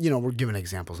 So, you know, we're giving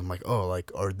examples. I'm like, oh,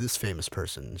 like, or this famous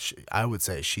person, I would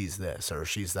say she's this or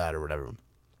she's that or whatever.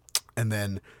 And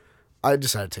then I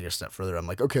decided to take it a step further. I'm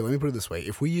like, okay, let me put it this way.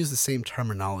 If we use the same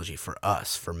terminology for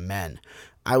us, for men,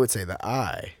 I would say that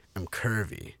I am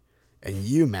curvy and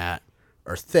you, Matt,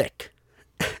 are thick.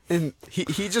 And he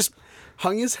just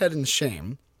hung his head in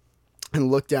shame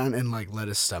and looked down and like let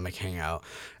his stomach hang out.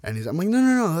 And I'm like,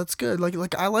 no, that's good.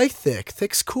 Like I like thick.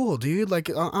 Thick's cool, dude. Like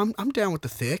I'm down with the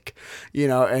thick, you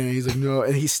know. And he's like, no.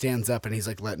 And he stands up and he's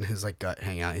like letting his like gut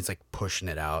hang out. He's like pushing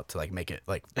it out to like make it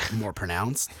like more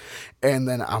pronounced. And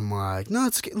then I'm like, no,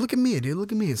 look at me, dude.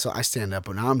 Look at me. And so I stand up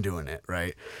and I'm doing it,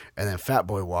 right. And then Fat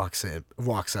Boy walks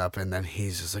up, and then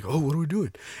he's just like, oh, what are we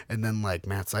doing? And then like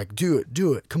Matt's like, do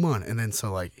it, come on. And then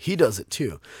so like he does it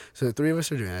too. So the 3 of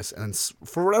us are doing this, and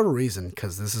for whatever reason,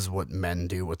 because this is what men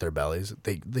do with their bellies,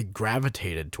 they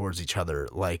gravitated towards each other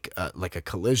like a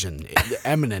collision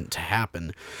imminent to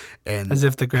happen, and as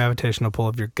if the gravitational pull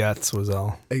of your guts was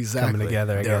all coming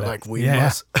together. They're like, we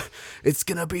must. It's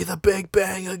gonna be the Big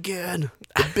Bang again,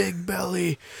 the big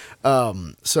belly.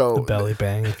 So the belly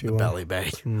bang, if you will. Belly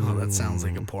bang. Oh, that sounds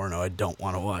like a porno I don't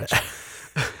want to watch.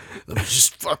 Let me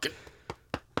just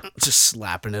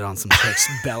slapping it on some chick's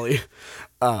belly.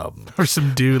 Or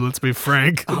some dude, let's be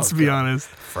frank. Let's be honest.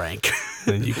 Frank.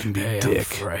 And you can be hey, Dick. I'm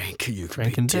Frank. You can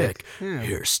Frank be and Dick. Yeah.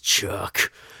 Here's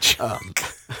Chuck.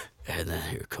 And then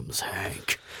here comes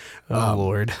Hank. Oh,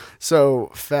 Lord.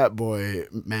 So, Fat Boy,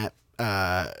 Matt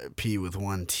P with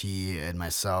 1 T, and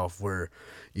myself, we're,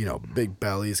 you know, big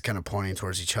bellies kind of pointing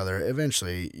towards each other.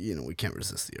 Eventually, you know, we can't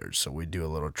resist the urge, so we do a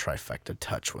little trifecta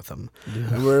touch with them.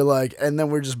 Yeah. And we're like, and then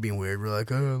we're just being weird. We're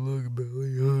like, oh, look at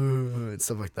belly, and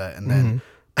stuff like that. And then,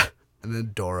 and then the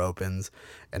door opens,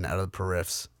 and out of the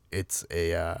periffs, it's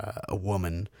a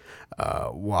woman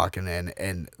walking in,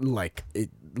 and like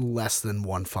less than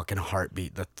 1 fucking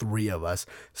heartbeat, the 3 of us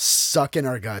suck in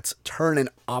our guts, turn in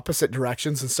opposite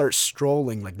directions, and start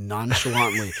strolling like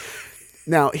nonchalantly.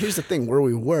 Now, here's the thing. Where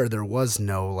we were, there was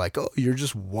no like, oh, you're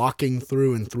just walking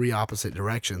through in 3 opposite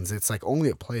directions. It's like only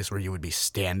a place where you would be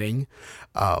standing.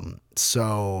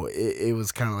 So it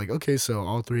was kind of like, okay, so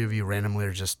all 3 of you randomly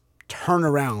are just turn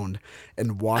around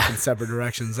and walk in separate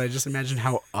directions. I just imagine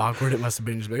how awkward it must have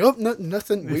been. Just like, oh,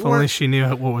 nothing. If only she knew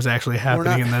what was actually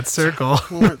happening in that circle.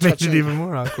 It made it even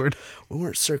more awkward. We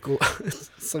weren't circle.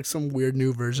 It's like some weird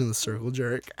new version of the circle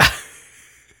jerk.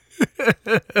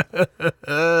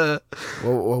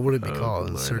 What would it be called?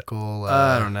 Lord. Circle.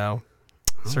 I don't know.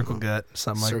 Circle gut,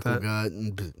 something like that. Circle gut.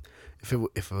 And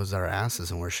if it was our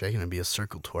asses and we're shaking, it'd be a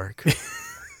circle twerk.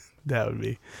 That would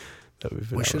be.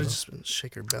 We should have just been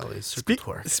shake our bellies. Circle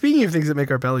twerk. Speaking of things that make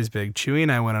our bellies big, Chewy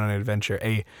and I went on an adventure.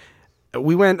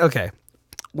 We went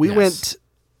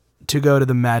to go to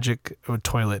the magic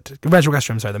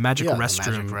restroom. The magic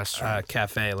restroom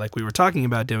cafe, like we were talking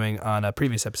about doing on a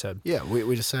previous episode. Yeah,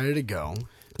 we decided to go.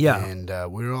 Yeah, and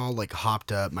we were all like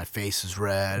hopped up. My face is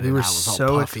red. We were I was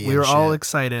all puffy. We were all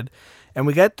excited. And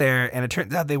we get there, and it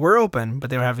turns out they were open, but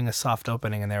they were having a soft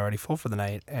opening, and they were already full for the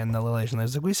night. And the little Asian lady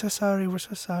was like, we're so sorry. Oh,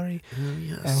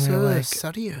 yeah, and we were like,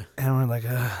 sorry. And we're like,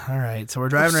 all right. So we're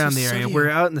driving around the area. We're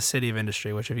out in the city of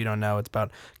Industry, which if you don't know, it's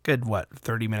about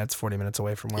 30 minutes, 40 minutes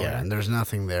away from where we're at. And there's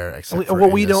nothing there except for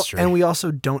we industry. don't, and we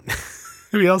also don't,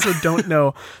 We also don't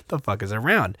know the fuck is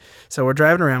around. So we're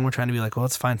driving around. We're trying to be like, well,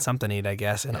 let's find something to eat, I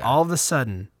guess. And all of a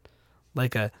sudden,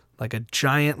 like a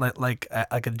giant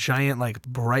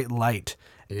bright light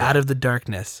out of the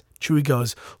darkness, Chewie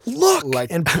goes, look,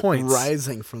 and points.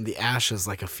 Rising from the ashes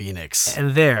like a phoenix.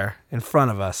 And there, in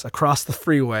front of us, across the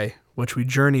freeway, which we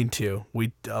journeyed to,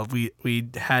 we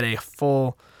had a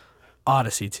full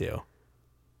odyssey to,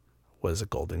 was a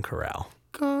Golden Corral.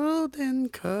 Golden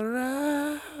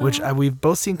Corral. Which we've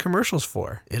both seen commercials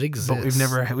for. It exists. But we've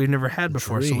never had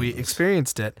before, so we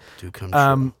experienced it. Do come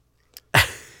true.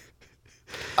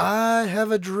 I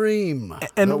have a dream.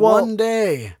 And that one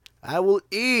day I will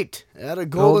eat at a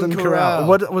Golden Corral.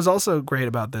 What was also great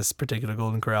about this particular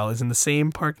Golden Corral is in the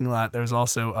same parking lot, there's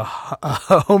also a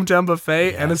hometown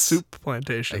buffet and a soup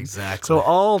plantation. Exactly. So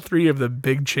all three of the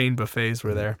big chain buffets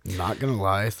were there. Not going to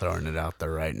lie, throwing it out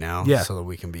there right now so that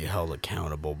we can be held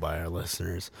accountable by our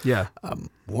listeners. Yeah.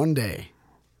 One day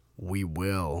we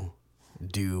will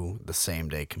do the same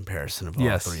day comparison of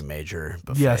all three major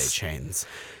buffet chains.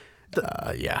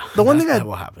 The one thing that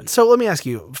will happen. So let me ask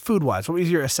you, food wise, what was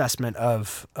your assessment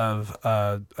of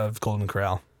Golden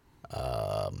Corral?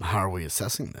 How are we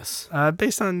assessing this?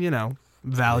 Based on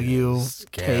value,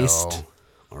 Scale, taste,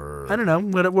 or I don't know.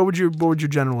 What would your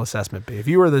general assessment be if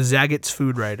you were the Zagat's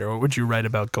food writer? What would you write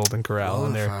about Golden Corral?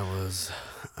 Well, if I was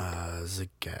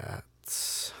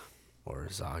Zagat's or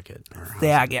Zagat or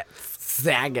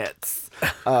Zagat's.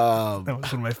 That was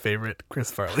one of my favorite Chris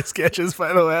Farley sketches,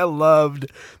 by the way. I loved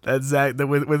that Zach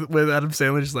with Adam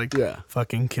Sandler just like,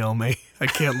 fucking kill me. I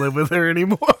can't live with her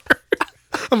anymore.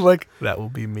 I'm like, that will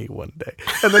be me one day.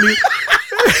 And then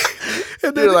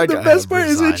the best part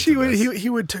is that he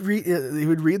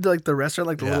would read like the restaurant,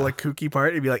 like the little like kooky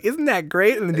part, and be like, isn't that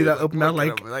great? And then do that open mouth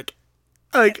like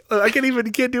I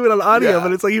can't do it on audio,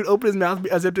 but it's like he would open his mouth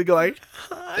as if to go like,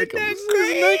 isn't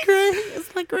that great?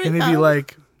 It's not great. And he'd be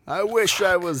like, I wish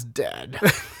I was dead.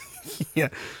 Yeah.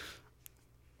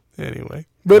 Anyway.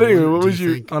 But anyway, what was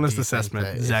your honest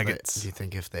assessment? Zagat's. Do you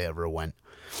think if they ever went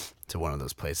to one of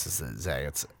those places that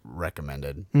Zagat's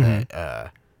recommended,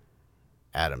 that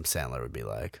Adam Sandler would be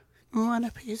like, Want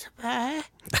a piece of pie?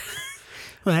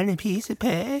 Want a piece of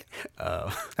pie?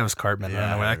 That was Cartman. I don't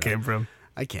know where that came from.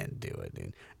 I can't do it,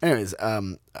 dude. Anyways,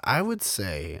 I would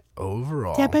say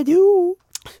overall. Dabba-doo.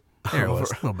 There it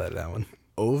was. A little better, that one.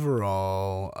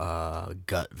 Overall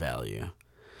gut value.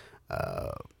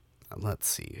 Let's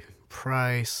see.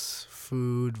 Price,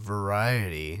 food,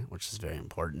 variety, which is very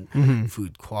important.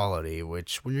 Food quality,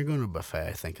 which when you're going to a buffet,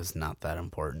 I think is not that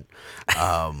important.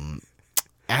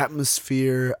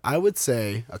 Atmosphere, I would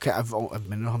say. Okay, I've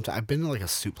been to a hometown. I've been to like a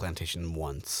soup plantation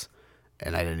once,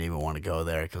 and I didn't even want to go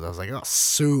there because I was like, oh,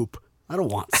 soup. I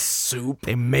don't want soup.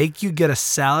 They make you get a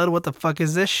salad? What the fuck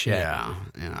is this shit? Yeah,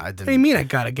 I didn't. What do you mean I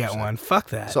gotta get one? Fuck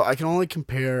that. So I can only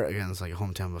compare against like a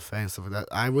hometown buffet and stuff like that.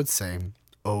 I would say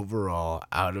overall,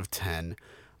 out of 10,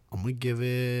 I'm gonna give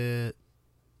my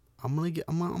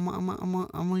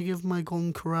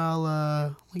Golden Corral.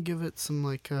 I'm gonna give it some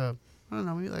like I don't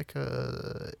know, maybe like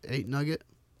a 8 nugget.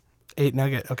 8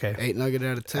 nugget. Okay. 8 nugget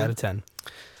out of 10. Out of 10.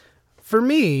 For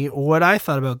me, what I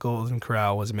thought about Golden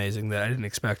Corral was amazing that I didn't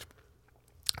expect.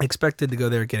 I expected to go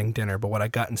there getting dinner, but what I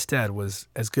got instead was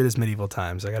as good as Medieval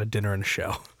Times. I got a dinner and a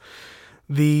show.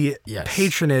 The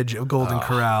patronage of Golden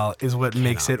Corral is what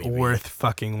makes it worth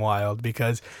fucking wild,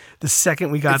 because the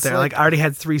second we got there, like I already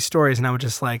had 3 stories and I was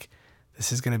just like,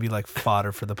 this is going to be like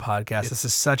fodder for the podcast. This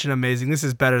is such an amazing, this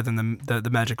is better than the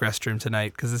Magic Restroom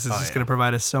tonight, because this is just going to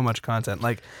provide us so much content.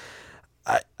 Like,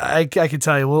 I can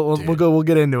tell you, we'll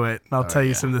get into it, and I'll tell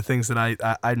you some of the things that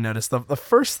I noticed. The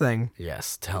first thing,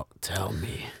 tell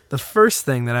me. The first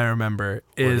thing that I remember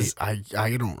is I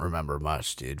don't remember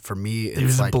much, dude. For me, it's it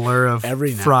was like a blur of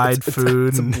fried food,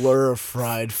 it's a blur of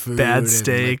fried food, bad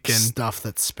steak, and stuff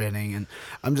that's spinning, and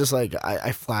I'm just like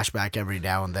I flash back every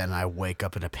now and then. I wake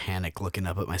up in a panic, looking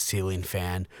up at my ceiling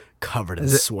fan, covered in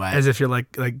sweat, as if you're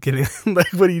like getting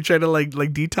like, what are you trying to like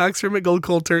detox from it?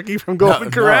 Cold turkey from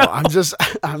Golden Corral? No,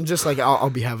 I'm just like I'll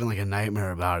be having like a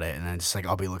nightmare about it, and then just like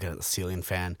I'll be looking at the ceiling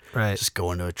fan, just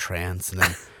go into a trance, and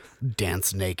then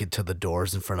dance naked to the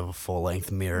doors in front of a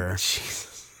full-length mirror.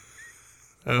 Jesus.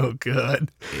 Oh,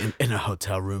 God. In a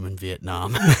hotel room in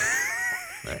Vietnam.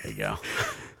 There you go.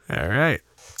 All right.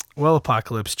 Well,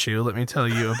 Apocalypse Chew, let me tell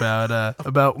you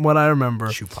about what I remember.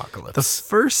 Chewpocalypse. The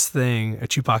first thing, a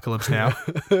Chewpocalypse now.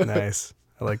 Nice.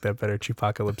 I like that better,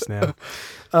 Chewpocalypse now.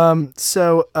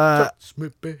 Touch me,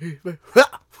 baby.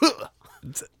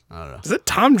 I don't know. Is it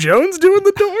Tom Jones doing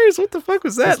the doors? What the fuck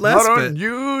was that? It's not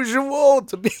unusual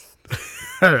to be.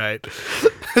 All right.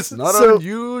 It's not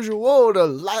unusual to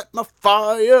light my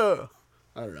fire.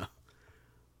 I don't know.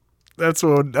 That's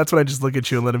when I just look at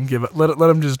you and let him let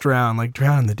him just drown, like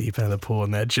drown in the deep end of the pool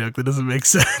in that joke that doesn't make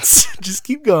sense. Just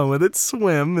keep going with it,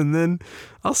 swim, and then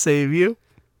I'll save you.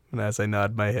 And as I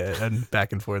nod my head and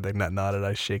back and forth, like not nodded,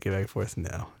 I shake it back and forth.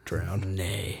 No, drown.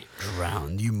 Nay,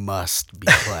 drown. You must be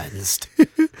cleansed.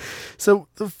 So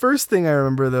the first thing I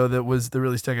remember though that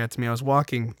really stuck out to me, I was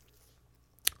walking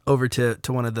over to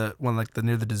one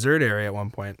near the dessert area at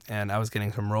one point, and I was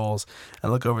getting some rolls. I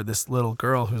look over at this little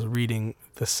girl who's reading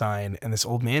the sign, and this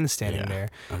old man is standing there,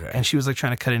 and she was like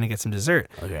trying to cut in to get some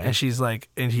dessert, and she's like,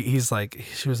 and she was like,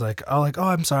 oh,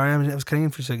 I'm sorry, I was cutting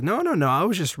in for. She's like, no, I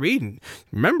was just reading.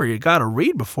 Remember, you gotta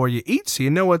read before you eat, so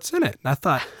you know what's in it. And I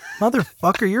thought,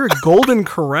 motherfucker, you're a Golden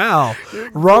Corral.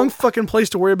 Wrong fucking place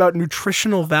to worry about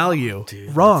nutritional value.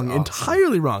 Dude, wrong, awesome.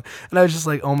 Entirely wrong. And I was just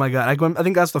like, oh my god. I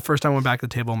think that's the first time I went back to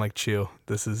the table. I'm like, Chew,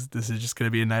 this is just gonna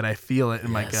be a night. I feel it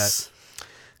in my gut.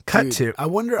 Cut to. I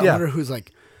wonder who's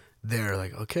like there.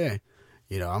 Like, okay,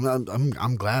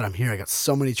 I'm glad I'm here. I got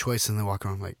so many choices, and they walk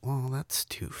around like, well, that's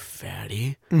too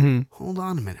fatty. Mm-hmm. Hold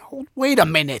on a minute. Wait a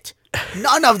minute.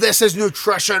 None of this is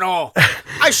nutritional.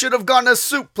 I should have gone to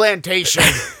Soup Plantation.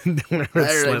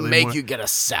 They make you get a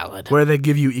salad. Where they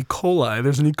give you E. coli.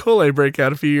 There's an E. coli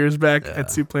breakout a few years back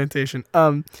at Soup Plantation.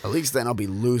 At least then I'll be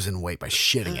losing weight by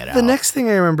shitting it out. The next thing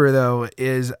I remember, though,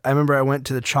 is I went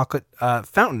to the chocolate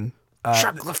fountain.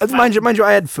 Chocolate fountain. Mind you,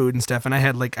 I had food and stuff, and I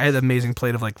had an amazing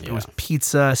plate of it was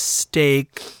pizza,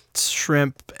 steak,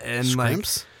 shrimp, and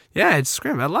Shrimps? It's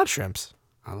shrimp. I had a lot of shrimps.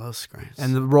 I love shrimps.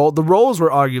 And the rolls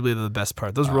were arguably the best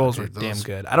part. Those rolls were damn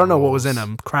good. I don't know what was in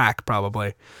them. Crack,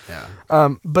 probably. Yeah.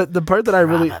 But the part that I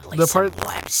really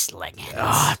web slinging.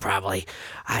 Oh, probably.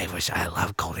 I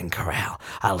love Golden Corral.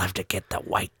 I love to get the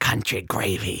white country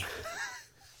gravy.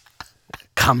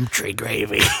 Country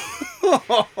gravy.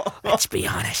 Let's be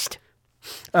honest.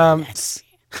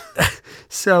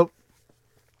 So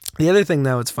the other thing,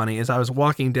 though, it's funny, is I was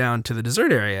walking down to the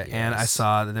dessert area, and I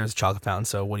saw that there was a chocolate fountain.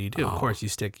 So what do? Of course, you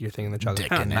stick your thing in the chocolate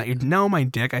fountain. No, my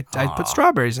dick. I put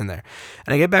strawberries in there.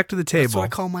 And I get back to the table. That's what I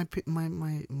call my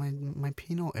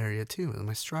penal area, too,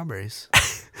 my strawberries.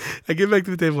 I get back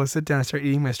to the table, I sit down, I start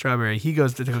eating my strawberry. He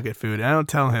goes to go get food. I don't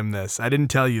tell him this. I didn't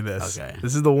tell you this. Okay.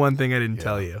 This is the one thing I didn't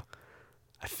tell you.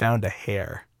 I found a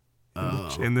hair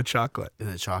in the chocolate.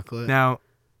 In the chocolate? Now,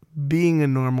 being a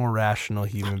normal, rational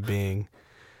human being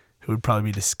who would probably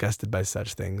be disgusted by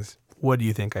such things, what do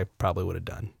you think I probably would have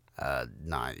done?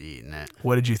 Not eating it.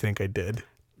 What did you think I did?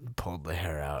 Pulled the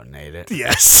hair out and ate it.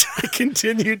 Yes, I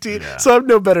continued to eat. Yeah. So I'm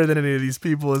no better than any of these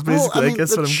people is basically, I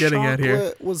guess, what I'm getting at here. The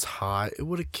chocolate was hot. It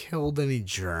would have killed any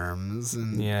germs.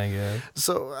 And yeah, I guess.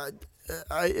 So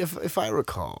if I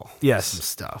recall some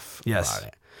stuff about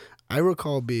it, I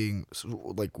recall being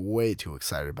way too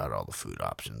excited about all the food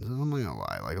options. And I'm not gonna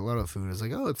lie, a lot of the food is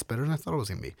it's better than I thought it was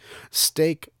gonna be.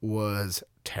 Steak was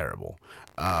terrible.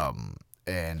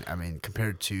 And I mean,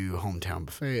 compared to Hometown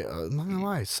Buffet, I'm not gonna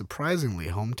lie, surprisingly,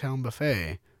 Hometown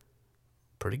Buffet,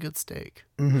 pretty good steak.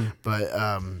 Mm-hmm. But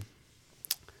I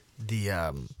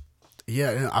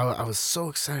was so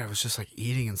excited. I was just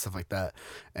eating and stuff like that,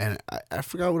 and I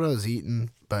forgot what I was eating.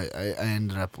 But I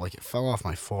ended up it fell off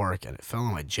my fork and it fell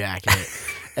on my jacket,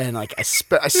 and I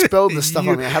spilled the stuff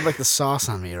on me. I had the sauce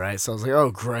on me, right? So I was like,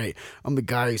 oh great, I'm the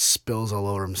guy who spills all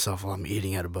over himself while I'm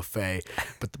eating at a buffet.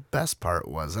 But the best part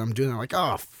was I'm doing it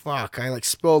oh fuck, I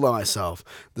spilled on myself.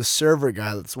 The server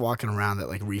guy that's walking around that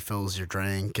refills your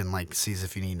drink and sees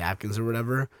if you need napkins or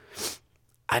whatever.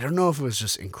 I don't know if it was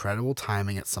just incredible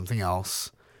timing at something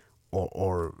else,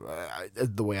 or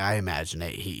the way I imagine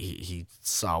it, he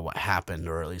saw what happened,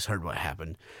 or at least heard what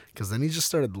happened, because then he just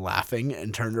started laughing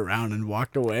and turned around and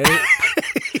walked away.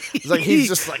 It's he's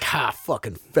just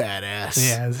fucking fat ass.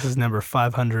 Yeah, this is number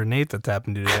 508 that's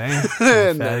happened today.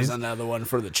 And there's another one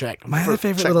for the check. My other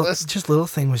favorite little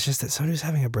thing was just that somebody was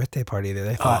having a birthday party there.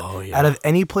 They thought, out of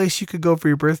any place you could go for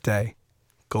your birthday,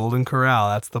 Golden Corral,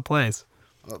 that's the place.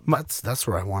 That's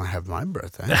where I want to have my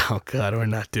birthday. Oh God, we're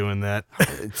not doing that.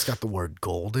 It's got the word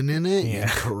golden in it. Yeah.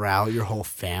 You corral your whole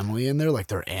family in there like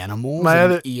they're animals.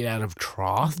 Eat out of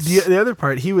troughs. The other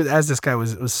part, as this guy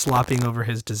was slopping over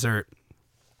his dessert.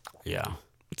 Yeah.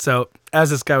 So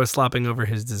as this guy was slopping over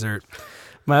his dessert,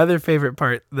 my other favorite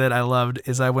part that I loved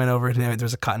is I went over and there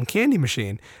was a cotton candy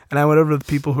machine, and I went over to the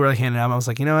people who were handing out. I was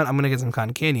like, you know what, I'm gonna get some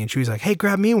cotton candy, and she was like, hey,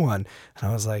 grab me one, and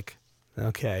I was like,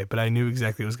 okay, but I knew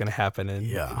exactly what was going to happen, and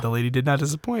the lady did not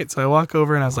disappoint. So I walk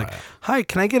over, and I was like, hi,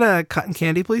 can I get a cotton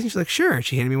candy, please? And she's like, sure.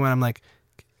 She handed me one. I'm like,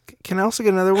 can I also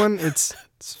get another one? It's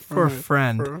for a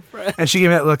friend. And she gave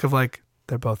me that look of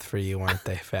they're both for you, aren't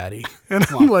they, fatty? And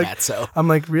I'm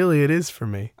like, really, it is for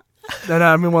me. And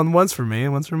I mean, one's for me,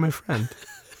 and one's for my friend.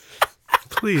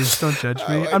 Please don't judge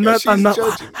me. my I'm gosh, not. I'm she's not.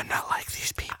 judging. I'm not like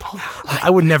these people. I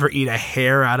would never eat a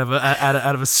hair out of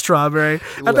a strawberry.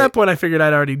 At that point, I figured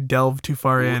I'd already delved too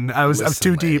far in. I was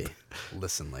too deep.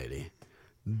 Listen, lady.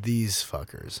 These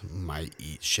fuckers might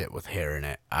eat shit with hair in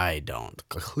it. I don't.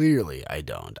 Clearly, I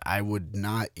don't. I would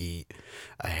not eat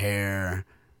a hair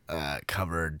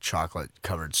covered chocolate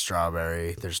covered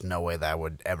strawberry. There's no way that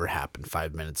would ever happen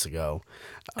 5 minutes ago.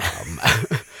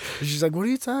 She's like, "What are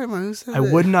you talking about? Who said I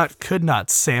that?" would not, could not,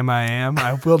 Sam. I am.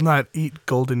 I will not eat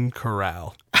Golden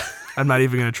Corral. I'm not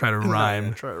even gonna try to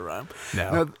rhyme. Try to rhyme.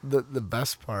 No. The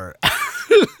best part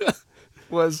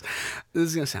was, this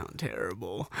is gonna sound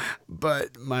terrible,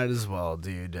 but might as well,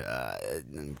 dude.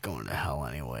 I'm going to hell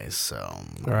anyways, so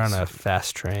We're on a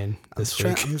fast train this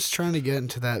week. I'm just trying to get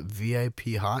into that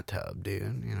VIP hot tub,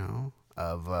 dude. You know,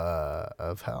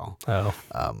 of hell. Oh,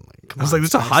 Come I was on, like,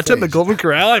 "There's a hot tub in the backstage. Golden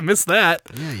Corral." I missed that.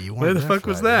 Yeah, you Where weren't the there fuck for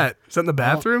was dude. that? Is that in the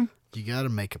bathroom? You got to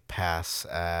make a pass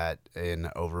at an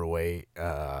overweight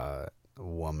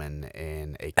woman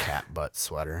in a cat butt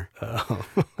sweater.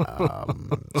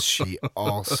 She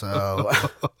also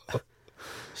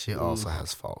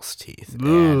has false teeth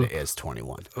and is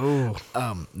 21. Oh,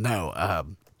 No.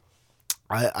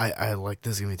 I like,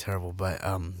 this is gonna be terrible, but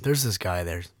there's this guy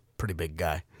there, pretty big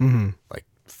guy, like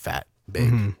fat,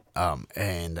 big,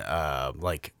 and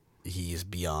like he's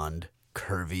beyond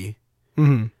curvy.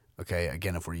 Okay,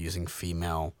 again, if we're using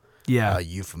female yeah.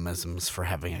 euphemisms for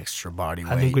having extra body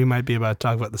weight, I think we might be about to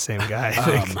talk about the same guy. I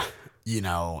think. you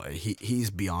know, he's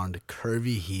beyond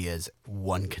curvy. He is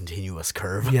one continuous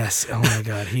curve. Yes. Oh my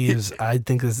God. He is. I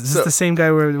think this is the same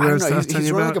guy where I I don't was know. telling He's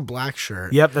you wearing about. like a black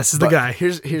shirt. Yep, this is the But guy.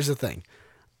 Here's the thing.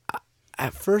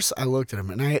 At first, I looked at him,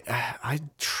 and I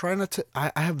try not to.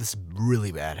 I have this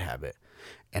really bad habit,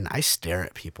 and I stare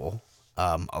at people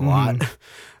a lot.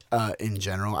 In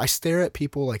general, I stare at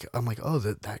people like, I'm like, oh,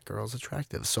 that girl's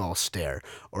attractive, so I'll stare.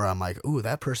 Or I'm like, ooh,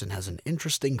 that person has an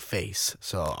interesting face,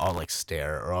 so I'll like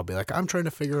stare. Or I'll be like, I'm trying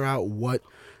to figure out what,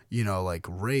 you know, like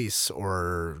race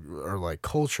or like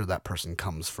culture that person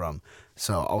comes from.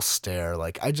 So I'll stare.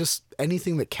 Like,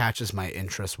 anything that catches my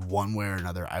interest one way or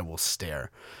another, I will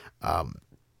stare.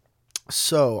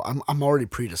 So I'm already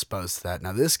predisposed to that.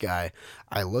 Now this guy,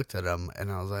 I looked at him and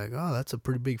I was like, oh, that's a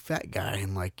pretty big fat guy,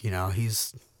 and like, you know,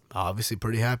 he's obviously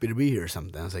pretty happy to be here or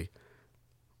something. I was like,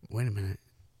 wait a minute,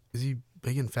 is he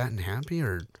big and fat and happy,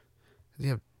 or does he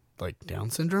have like Down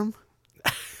syndrome?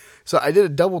 So I did a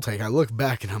double take. I look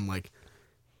back and I'm like,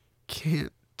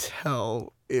 can't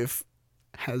tell if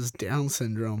has Down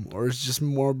syndrome or is just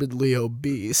morbidly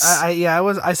obese.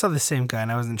 I saw the same guy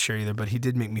and I wasn't sure either, but he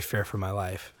did make me fear for my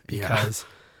life because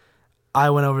I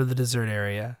went over to the dessert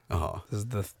area. Oh, This is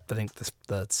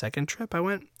the second trip I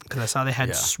went because I saw they had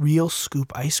Yeah. real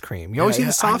scoop ice cream. You always see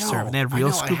the soft serve, and they had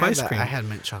real scoop ice cream. I had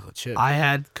mint chocolate chip. I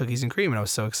had cookies and cream, and I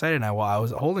was so excited. And I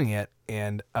was holding it,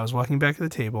 and I was walking back to the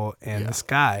table, and this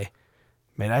guy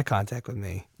made eye contact with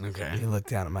me. Okay. He looked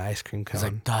down at my ice cream cone.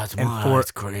 He's like, that's and my for,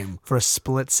 ice cream. For a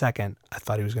split second, I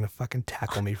thought he was gonna fucking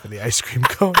tackle me for the ice cream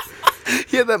cone.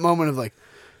 He had that moment of like,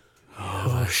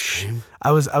 oh, ice cream.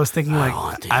 I was thinking like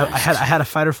want the I ice had a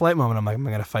fight or flight moment. I'm like, am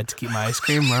I gonna fight to keep my ice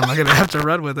cream, or am I gonna have to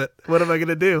run with it? What am I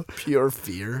gonna do? Pure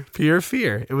fear. Pure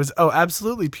fear. It was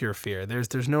absolutely pure fear.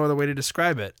 There's no other way to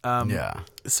describe it. Yeah.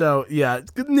 So yeah,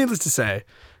 needless to say,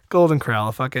 Golden Corral,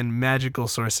 a fucking magical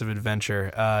source of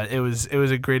adventure. It was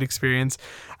a great experience.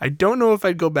 I don't know if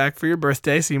I'd go back for your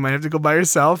birthday, so you might have to go by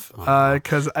yourself.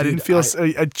 Because I didn't feel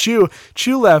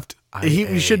Chew left.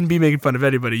 We shouldn't be making fun of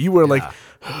anybody. You were like,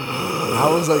 I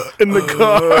was like in the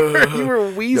car. You were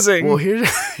wheezing. Well,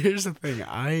 here's the thing.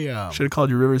 I should have called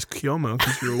you Rivers Cuomo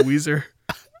because you're a wheezer.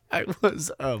 I was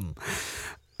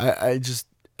I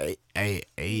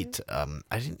ate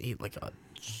I didn't eat like a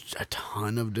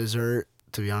ton of dessert,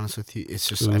 to be honest with you. It's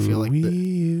just I feel like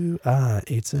I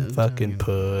ate some fucking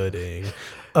pudding.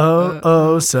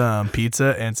 Oh, some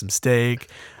pizza and some steak.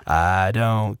 I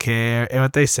don't care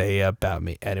what they say about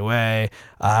me anyway.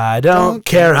 I don't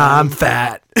care. I'm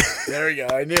fat. There we go.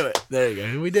 I knew it. There you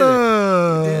go. We did it.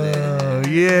 Oh,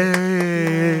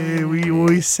 yay.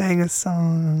 We sang a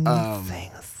song.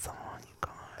 Sang a song, you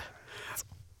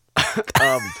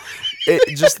guys.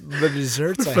 It just the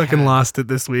desserts. I Fucking had. lost it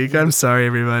this week. I'm sorry,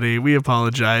 everybody. We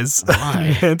apologize.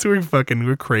 Why? Man,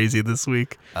 we're crazy this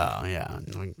week. Oh yeah.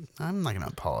 I'm not gonna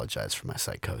apologize for my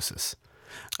psychosis.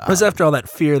 It was after all that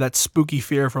fear, that spooky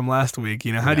fear from last week.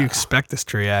 You know, how do you expect us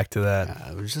to react to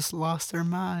that? We just lost our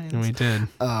minds. And we did.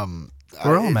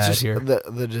 We're all mad here.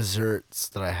 The desserts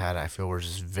that I had, I feel, were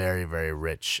just very, very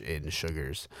rich in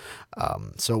sugars.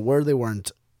 So where they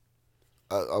weren't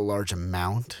a large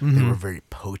amount, they were very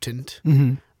potent.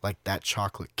 like that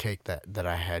chocolate cake that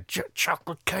I had.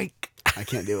 Chocolate cake. I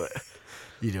can't do it.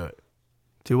 You do it.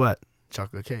 Do what?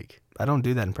 Chocolate cake. I don't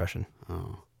do that impression.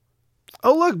 Oh.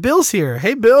 Oh, look, Bill's here.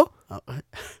 Hey, Bill.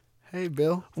 Hey,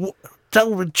 Bill.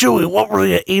 Tell me, Chewy, what were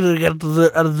you eating at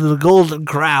the Golden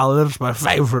Corral? That's my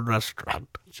favorite restaurant.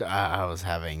 I was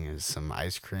having some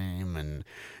ice cream and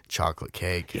chocolate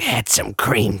cake. You had some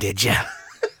cream, did you?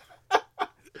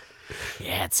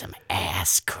 You had some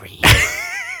ass cream.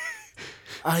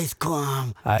 Ice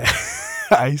cream.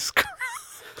 Ice cream.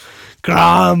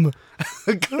 Crumb.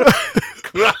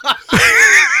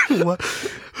 What?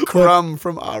 Crumb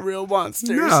from Our Real Monsters.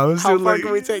 No, How far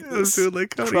can we take this?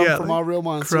 Crumb from Our Real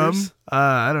Monsters. Crumb?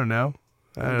 I don't know.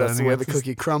 That's the way the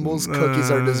cookie crumbles.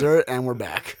 Cookies are dessert, and we're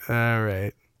back. All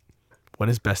right. What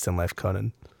is best in life,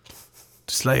 Conan?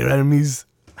 To slay your enemies,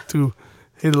 to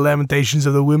hear the lamentations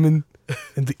of the women,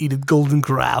 and to eat at Golden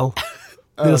Corral.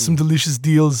 There are some delicious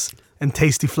deals and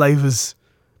tasty flavors,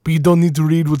 but you don't need to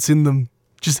read what's in them.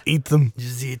 Just eat them.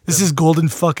 Just eat This is Golden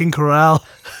fucking Corral.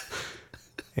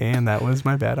 And that was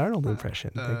my bad Arnold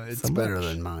impression. it's better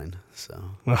than mine, so.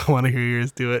 I want to hear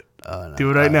yours. Do it. No.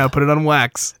 Do it right now. Put it on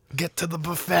wax. Get to the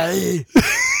buffet.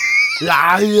 So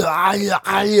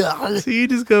you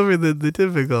just go for the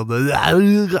typical. Well,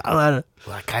 I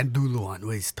can't do the one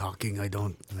where he's talking. I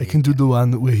can do the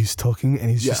one where he's talking and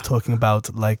he's just talking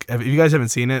about, like, if you guys haven't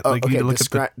seen it, like, you need to look at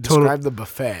the total. Describe the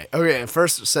buffet. Okay,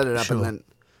 first set it up Sure. and then.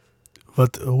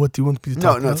 What do you want me to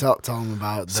talk about? Tell him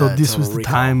about. So this was Total the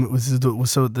Recall. time.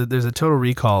 There's a Total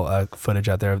Recall footage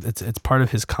out there. It's part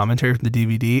of his commentary from the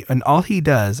DVD, and all he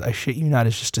does, I shit you not,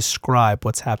 is just describe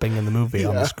what's happening in the movie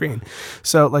on the screen.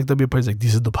 So like there'll be a part like,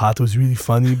 this is the part that was really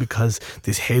funny because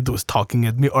this head was talking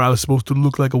at me, or I was supposed to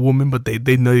look like a woman, but they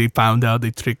found out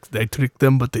they tricked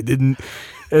them, but they didn't.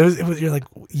 It was you're like,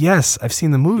 yes, I've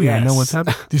seen the movie. I know what's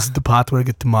happening. This is the part where I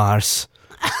get to Mars.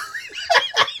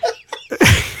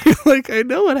 Like, I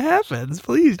know what happens.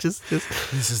 Please, just.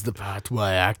 This is the part where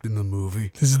I act in the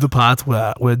movie. This is the part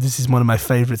where this is one of my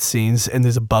favorite scenes, and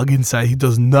there's a bug inside. He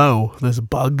doesn't know there's a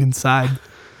bug inside.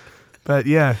 But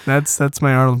yeah, that's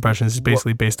my Arnold impression. It's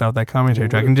basically based off that commentary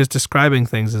track and just describing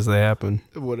things as they happen.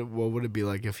 What would it be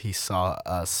like if he saw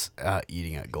us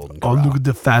eating at Golden Oh, Corral? look at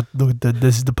the fat.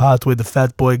 This is the part where the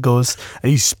fat boy goes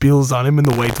and he spills on him, and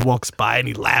the waiter walks by and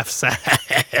he laughs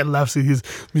and laughs at his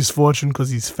misfortune because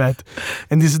he's fat.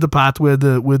 And this is the part where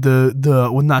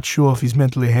we're not sure if he's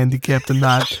mentally handicapped or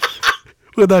not.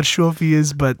 We're not sure if he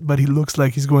is, but he looks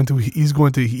like he's going to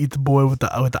eat the boy with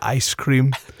the ice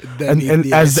cream. Then And eat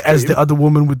the as ice the cream. other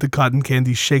woman with the cotton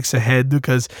candy shakes her head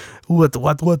because what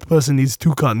person needs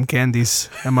 2 cotton candies?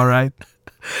 Am I right?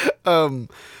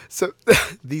 So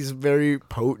these very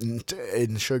potent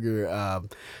in sugar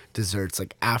desserts,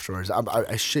 like afterwards,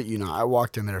 I shit you not, I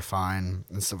walked in there fine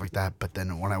and stuff like that, but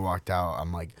then when I walked out,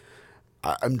 I'm like,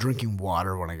 I'm drinking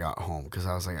water when I got home because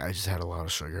I was like, I just had a lot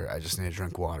of sugar. I just need to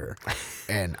drink water.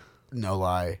 And no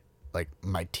lie, like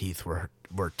my teeth were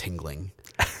tingling.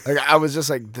 Like I was just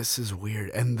like, this is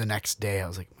weird. And the next day I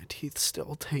was like, my teeth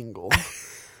still tingle.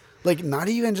 Like not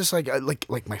even just like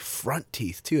my front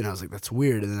teeth too. And I was like, that's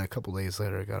weird. And then a couple days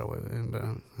later I got away with it, but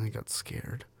I got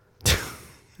scared.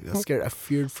 I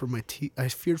feared for my teeth. I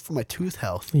feared for my tooth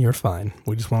health. You're fine.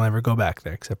 We just won't ever go back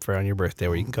there, except for on your birthday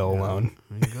where you can go alone.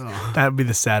 There you go. That would be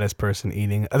the saddest person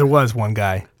eating. There was one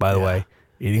guy, by the way,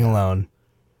 eating alone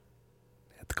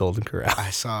at the Golden Corral. I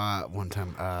saw one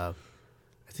time. I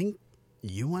think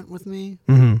you went with me.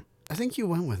 Mm-hmm. I think you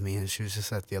went with me, and she was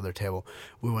just at the other table.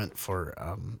 We went for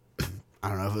I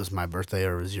don't know if it was my birthday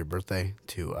or it was your birthday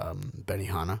to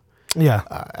Benihana. Yeah.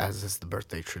 As is the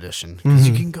birthday tradition, because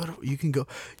you can go to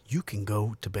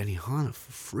Benihana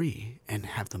for free and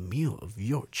have the meal of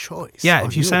your choice. Yeah, on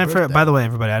if you your sign up for, birthday. by the way,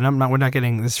 everybody, we're not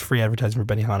getting this free advertising for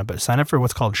Benihana, but sign up for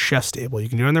what's called Chef's Table. You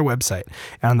can do it on their website.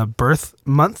 And on the birth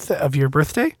month of your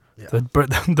birthday,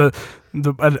 that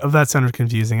sounded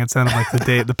confusing. It sounded like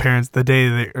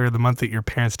the month that your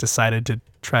parents decided to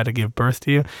try to give birth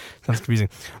to you. Sounds confusing.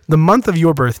 The month of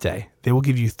your birthday, they will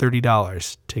give you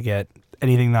 $30 to get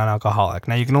anything non-alcoholic.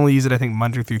 Now you can only use it, I think,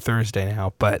 Monday through Thursday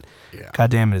now, but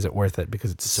goddamn it, is it worth it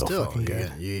because it's so fucking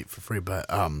good. You eat for free. But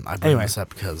I bring this up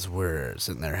because we're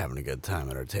sitting there having a good time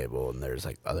at our table, and there's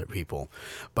like other people.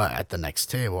 But at the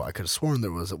next table, I could have sworn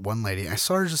there was one lady. I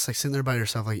saw her just like sitting there by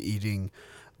herself, like eating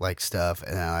like stuff,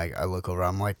 and I look over.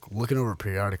 I'm like looking over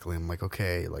periodically. I'm like,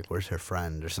 okay, like where's her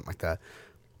friend or something like that?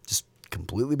 Just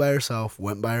completely by herself,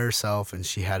 went by herself, and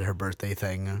she had her birthday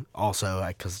thing also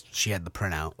because she had the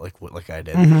printout like I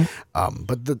did.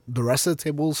 But the rest of the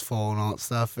table was full and all that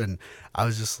stuff, and I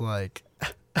was just like,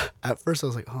 at first I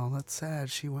was like, oh, that's sad.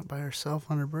 She went by herself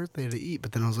on her birthday to eat,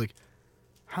 but then I was like,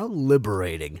 How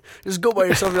liberating. Just go by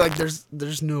yourself. You're like,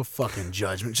 there's no fucking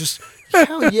judgment. Just,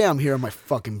 hell yeah, I'm here on my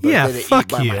fucking birthday Yeah, to fuck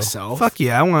eat by you. myself. Fuck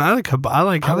yeah. I like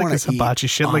wanna this hibachi eat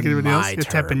shit like on everybody else. my Your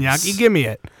terms. teppanyaki, give me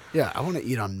it. Yeah, I want to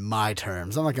eat on my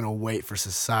terms. I'm not going to wait for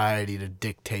society to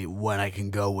dictate when I can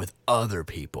go with other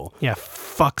people. Yeah,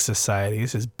 fuck society.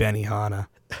 This is Benihana.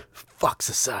 Fuck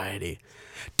society.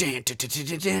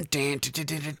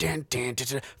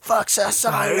 Fuck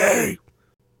society.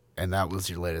 And that was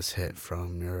your latest hit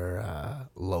from your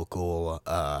local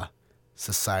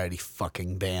society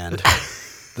fucking band,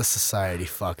 the Society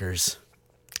Fuckers.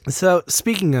 So,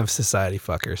 speaking of society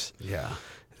fuckers, Yeah.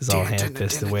 is all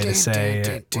ham-fisted way to say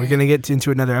it. We're going to get into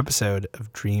another episode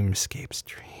of Dreamscapes.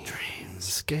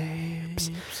 Escapes.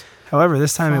 However,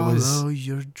 this time it Follow was...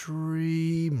 your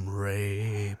dream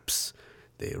rapes.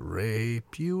 They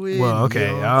rape you in Well, okay,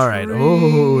 your all right.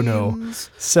 Oh, no.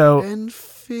 dreams So, and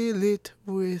fill it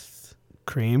with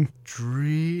cream.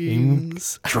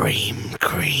 dreams. Dream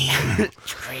cream.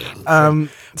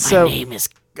 So, My name is.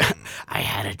 I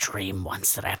had a dream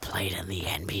once that I played in the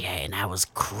NBA, and I was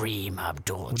Kareem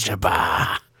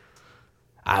Abdul-Jabbar.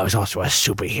 I was also a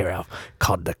superhero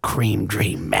called the Cream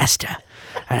Dream Master,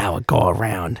 and I would go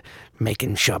around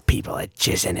making sure people are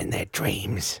jizzing in their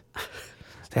dreams.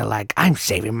 They're like, I'm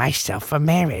saving myself for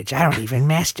marriage. I don't even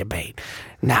masturbate.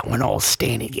 Not when old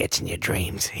Stanny gets in your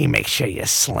dreams. He makes sure you're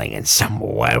slinging some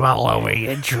web all over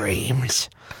your dreams.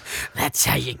 That's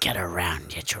how you get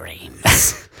around your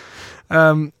dreams.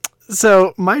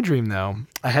 so my dream, though,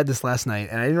 I had this last night,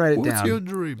 and I didn't write it down. What's your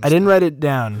dream? I didn't write it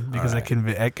down because All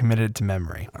I committed it to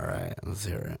memory. All right, let's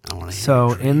hear it. I want to hear So,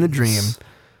 your in the dream, dreams.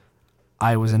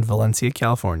 I was in Valencia,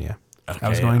 California. Okay, I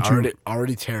was going to...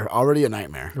 already a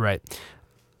nightmare. Right.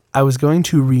 I was going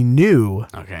to renew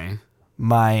Okay.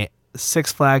 my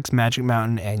Six Flags Magic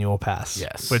Mountain annual pass.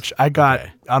 Yes. Which I got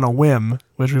Okay. on a whim,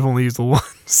 which we've only used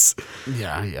once.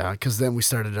 Yeah, because then we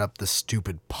started up the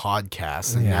stupid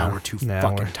podcast, and Yeah, now we're too now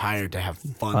fucking we're tired to have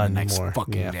fun the next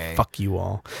fucking day. Fuck you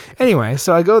all. Anyway,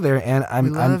 so I go there and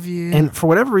I'm love you. And for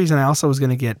whatever reason, I also was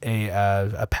going to get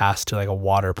a pass to like a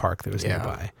water park that was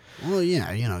nearby, Well,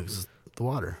 yeah, 'cause the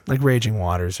water. like Raging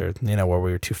Waters, or where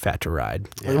we were too fat to ride,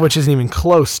 which isn't even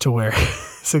close to where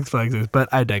Six Flags is. But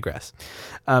I digress,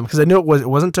 because I knew it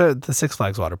wasn't to the Six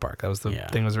Flags water park. That was the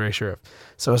thing I was very sure of.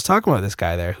 So I was talking about this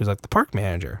guy there who's like the park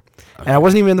manager, and I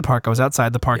wasn't even in the park. I was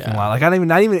outside the parking lot, like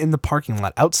not even in the parking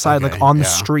lot, outside, like on the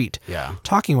street,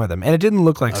 talking with him. And it didn't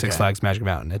look like Six Flags Magic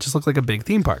Mountain. It just looked like a big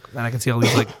theme park, and I could see all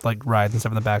these like rides and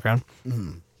stuff in the background.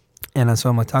 Mm-hmm. And so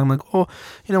I'm like talking, I'm like, oh,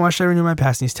 why should I renew my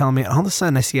pass? And he's telling me, and all of a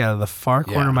sudden I see out of the far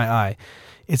corner of my eye,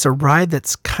 it's a ride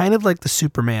that's kind of like the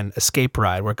Superman escape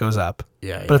ride where it goes up.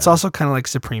 Yeah. But it's also kind of like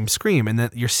Supreme Scream, in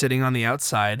that you're sitting on the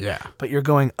outside, but you're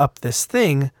going up this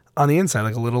thing on the inside,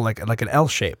 like a little like an L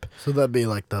shape. So that'd be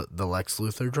like the Lex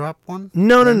Luthor drop one?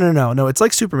 No. It's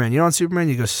like Superman. You know, on Superman,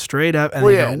 you go straight up and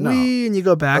then you go wee, and you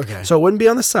go back. Okay. So it wouldn't be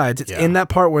on the sides. It's in that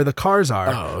part where the cars are.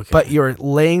 Oh, okay. But you're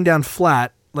laying down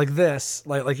flat like this,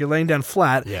 like you're laying down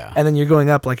flat, and then you're going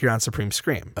up like you're on Supreme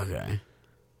Scream. Okay.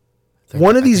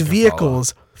 One of these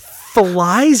vehicles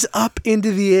flies up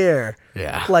into the air.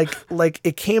 Yeah. Like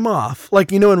it came off.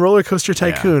 Like, in Roller Coaster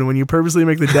Tycoon when you purposely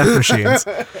make the death machines.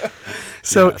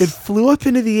 So it flew up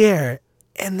into the air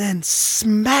and then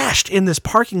smashed in this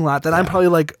parking lot that I'm probably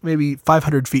like maybe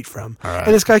 500 feet from. Right.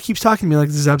 And this guy keeps talking to me like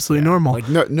this is absolutely normal. Like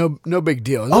no big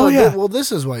deal. Oh, yeah. Well,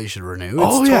 this is why you should renew.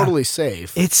 Oh, It's yeah. totally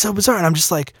safe. It's so bizarre. And I'm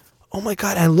just like, oh my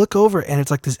God. And I look over and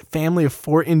it's like this family of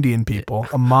 4 Indian people,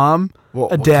 a mom, What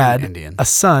a kind dad, of Indian? a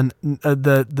son,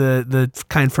 the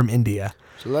kind from India.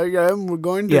 So like, we're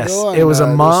going to Yes, go on, it was a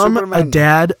the mom, a Superman.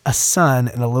 dad, a son,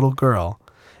 and a little girl.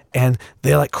 And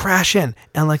they like crash in,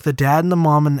 and like the dad and the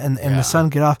mom and the son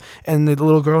get off, and the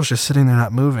little girl's just sitting there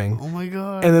not moving. Oh my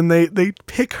God. And then they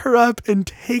pick her up and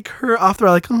take her off. They're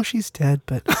like, oh, she's dead,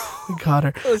 but we got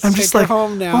her. I'm just take her like,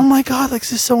 home now. oh my God, like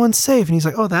this is so unsafe. And he's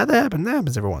like, oh, that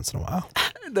happens every once in a while.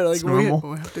 They're like, It's normal.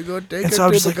 we have to go take And her so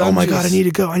I'm to just the like, oh my God, I Ganges. need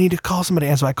to go. I need to call somebody.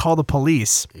 And so I call the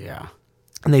police. Yeah.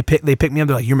 And they pick me up.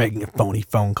 They're like, "You're making a phony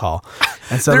phone call."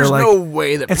 And so There's they're like, no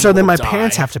way that And so then people my die.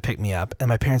 parents have to pick me up, and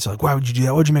my parents are like, "Why would you do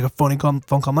that? Why'd you make a phone call?"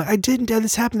 I'm like, "I didn't, Dad.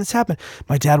 This happened.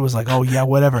 My dad was like, "Oh yeah,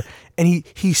 whatever," and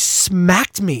he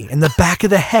smacked me in the back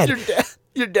of the head.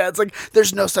 Your dad's like,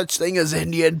 there's no such thing as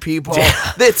Indian people.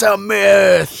 It's a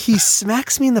myth. He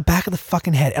smacks me in the back of the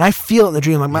fucking head, and I feel it in the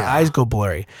dream. Like my eyes go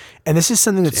blurry, and this is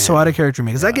something that's so out of character for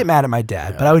me because I get mad at my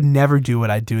dad, but I would never do what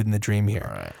I do in the dream here.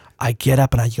 Right. I get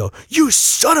up and I go, "You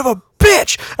son of a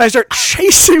bitch!" And I start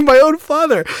chasing my own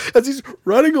father as he's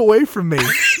running away from me.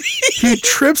 He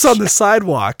trips on the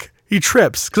sidewalk. He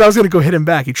trips because I was going to go hit him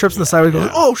back. He trips on the sidewalk and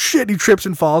goes, "Oh shit." He trips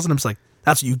and falls. And I'm just like,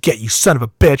 That's what you get, you son of a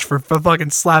bitch, for fucking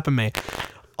slapping me.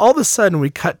 All of a sudden,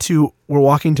 we're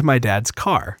walking to my dad's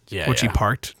car, which he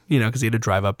parked, because he had to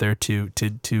drive up there to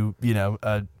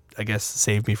I guess,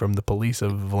 save me from the police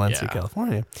of Valencia,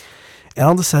 California. And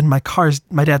all of a sudden, my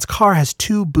dad's car has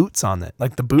 2 boots on it,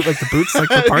 like the boots, like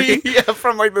for parking. Yeah,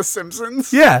 from like The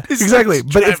Simpsons. Yeah, exactly.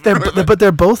 But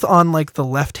they're both on like the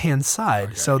left hand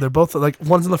side, so they're both like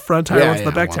one's on the front tire, one's on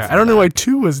the back tire. I don't know why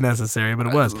 2 was necessary, but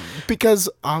it was because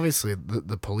obviously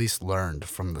the police learned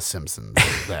from The Simpsons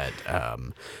that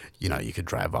you could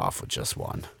drive off with just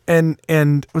one.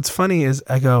 And what's funny is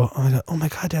I go, oh my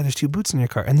God, Dad, there's 2 boots in your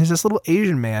car. And there's this little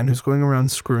Asian man who's going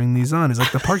around screwing these on. He's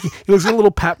like the parking. He looks like a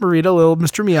little Pat Morita, little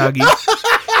Mr. Miyagi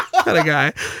kind of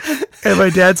guy. And my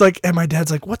dad's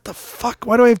like, what the fuck?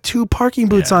 Why do I have 2 parking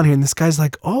boots on here? And this guy's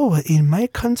like, oh, in my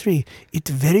country,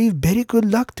 it's very, very good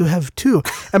luck to have 2.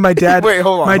 And my dad, wait,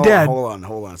 hold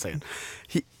on a second.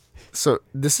 So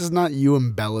this is not you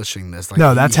embellishing this. Like,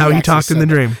 no, that's how he talked in the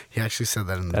dream. He actually said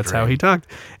that in the dream. That's how he talked.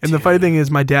 And the funny thing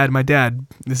is, my dad.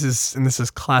 This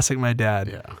is classic. My dad.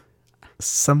 Yeah.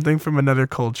 Something from another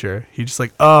culture. He just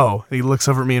like, oh. And he looks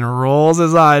over at me and rolls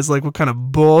his eyes like, what kind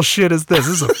of bullshit is this?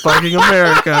 This is fucking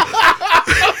America.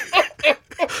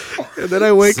 And then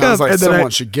I wake up. Like and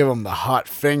someone should give him the hot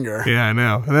finger. Yeah, I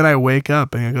know. And then I wake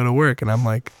up and I go to work and I'm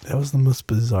like, that was the most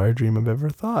bizarre dream I've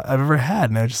ever had.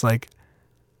 And I was just like,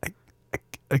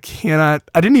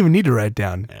 I didn't even need to write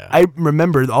down. Yeah. I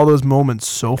remembered all those moments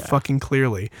so fucking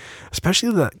clearly,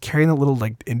 especially carrying that little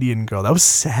like Indian girl. That was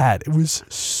sad. It was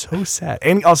so sad.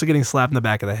 And also getting slapped in the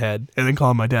back of the head and then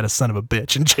calling my dad a son of a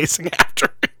bitch and chasing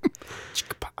after him.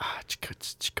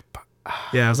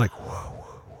 Yeah, I was like, whoa.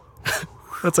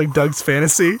 That's like Doug's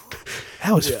fantasy.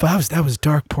 That was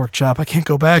dark, pork chop. I can't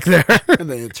go back there. And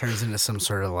then it turns into some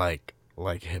sort of like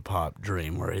hip hop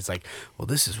dream where he's like, well,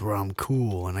 this is where I'm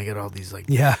cool and I got all these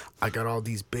I got all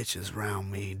these bitches around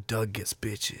me. Doug gets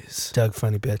bitches. Doug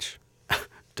funny bitch.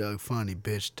 Doug funny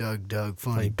bitch. Doug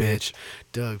funny bitch.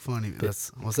 Doug funny.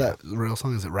 What's that real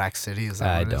song? Is it Rack City? Is that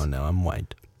I don't know. I'm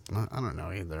white. I don't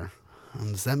know either.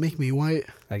 Does that make me white?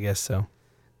 I guess so.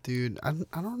 Dude, I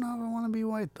don't know if I want to be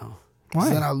white though. Why?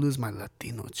 Then I'll lose my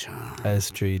Latino charm.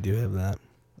 That's true. You do have that.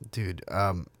 Dude,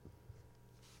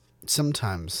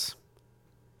 sometimes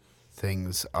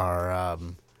things are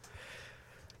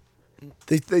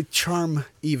they charm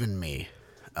even me.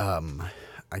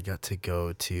 I got to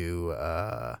go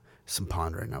to some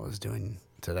pondering I was doing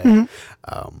today.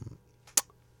 Mm-hmm.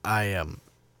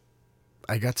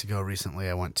 I got to go recently.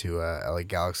 I went to a LA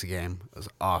Galaxy game. It was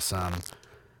awesome,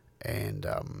 and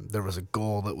there was a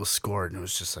goal that was scored, and it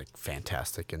was just like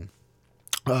fantastic. And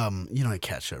I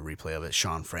catch a replay of it.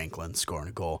 Sean Franklin scoring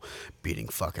a goal, beating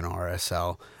fucking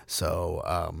RSL. So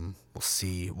we'll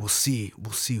see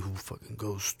who fucking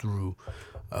goes through.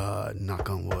 Knock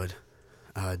on wood,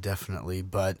 definitely.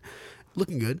 But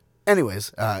looking good.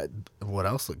 Anyways, what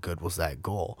else looked good was that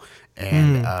goal.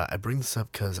 And I bring this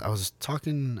up because I was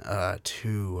talking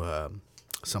to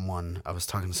someone. I was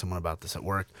talking to someone about this at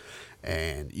work.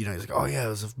 And, he's like, oh, yeah, it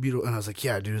was a beautiful... And I was like,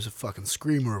 yeah, dude, it was a fucking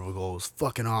screamer of a goal. It was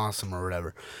fucking awesome or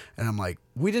whatever. And I'm like,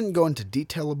 we didn't go into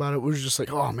detail about it. We were just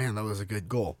like, oh, man, that was a good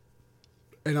goal.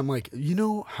 And I'm like, you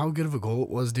know how good of a goal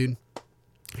it was, dude?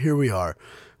 Here we are.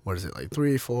 What is it, like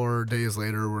 3-4 days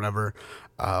later or whatever,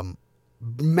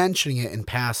 mentioning it in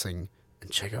passing.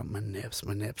 And check out my nips.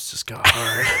 My nips just got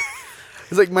hard.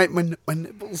 It's like my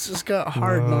nipples just got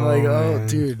hard, and I'm like, oh, man.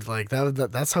 Dude, like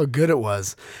that's how good it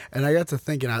was. And I got to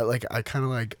thinking, I kind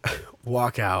of like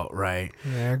walk out, right?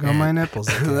 There go my nipples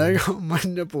again. There go my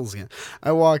nipples again.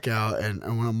 I walk out, and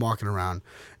when I'm walking around,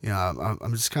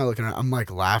 I'm just kind of looking around. I'm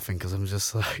like laughing because I'm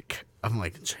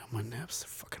like, check out my nips. They're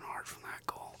fucking hard from that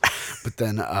goal. But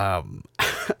then I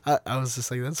was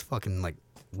just like, that's fucking like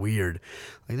weird.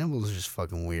 Like nipples are just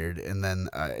fucking weird. And then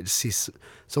I just see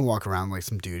some walk around, like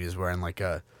some dude is wearing like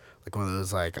one of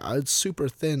those like super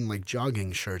thin like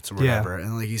jogging shirts or whatever. Yeah.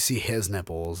 And like you see his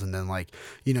nipples, and then like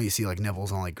you see like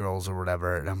nipples on like girls or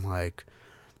whatever. And I'm like,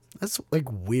 that's like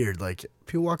weird. Like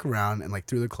people walk around and like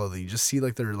through their clothing, you just see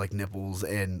like their like nipples,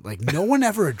 and like no one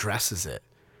ever addresses it.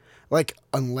 Like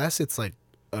unless it's like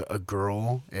a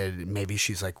girl and maybe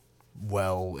she's like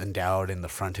well endowed in the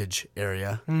frontage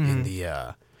area, in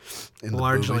the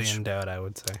largely endowed, I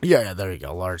would say. Yeah, there you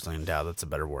go. Largely endowed. That's a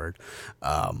better word.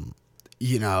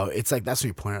 It's like that's when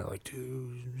you point out, like,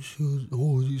 dude,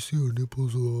 you see her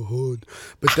nipples are hard.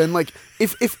 But then, like,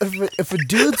 if a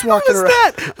dude's walking around,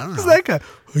 that? I don't know. Who's that guy?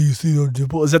 Oh, you see your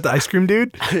nipple? Is that the ice cream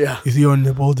dude? Yeah. You see your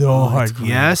nipple? They're all hard.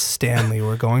 Yes, Stanley.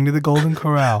 We're going to the Golden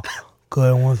Corral. Good,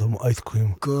 I want some ice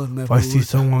cream. Good, If I see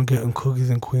someone getting cookies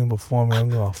and cream before me, I'm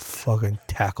gonna fucking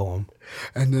tackle them.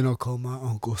 And then I'll call my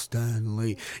Uncle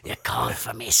Stanley. You're calling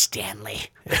for me, Stanley.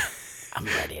 I'm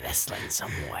ready to sling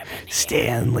some women here.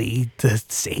 Stanley,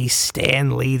 he's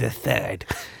Stanley the Third.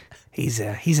 He's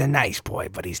a nice boy,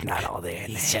 but he's not all there.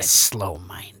 He's just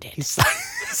slow-minded.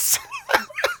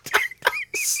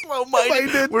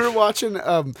 Slow-minded. We were watching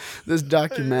this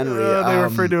documentary. They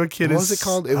referred to a kid what as... was it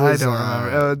called? It I was, don't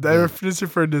remember. They just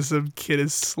referred to some kid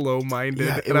as slow-minded.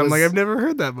 Yeah, and I'm like, was I've never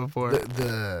heard that before.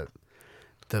 the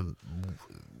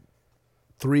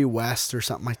 3 West or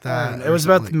something like that. It was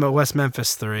about the West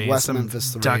Memphis 3. West some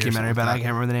Memphis 3 or documentary, something but like I that.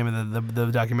 can't remember the name of the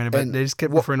documentary. But And they just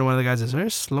kept referring to one of the guys as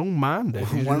very slow-minded.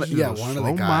 One of the guys,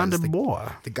 slow-minded boy.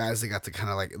 the guys that got to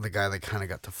kind of like the guy that kind of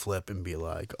got to flip and be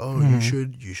like, oh,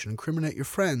 Mm-hmm. you should incriminate your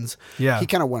friends. Yeah. He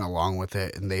kind of went along with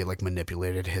it, and they like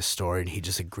manipulated his story, and he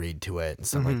just agreed to it and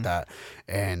stuff Mm-hmm. like that.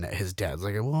 And his dad's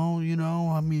like, well,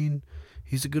 I mean,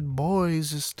 he's a good boy.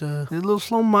 He's just He's a little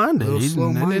slow-minded. Little He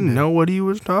slow-minded. didn't know what he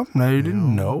was talking about. He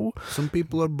didn't know. Some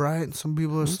people are bright, and some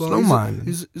people are slow. Slow-minded.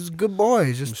 He's a good boy.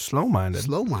 He's just Slow-minded.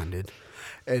 slow-minded.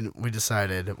 And we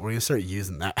decided we're gonna start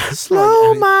using that.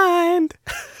 Slow mind.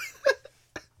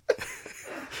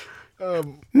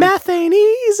 Math ain't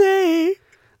easy.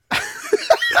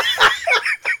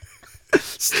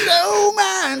 Slow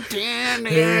mind.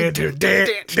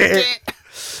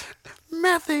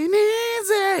 Math ain't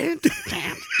easy.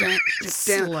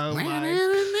 Slow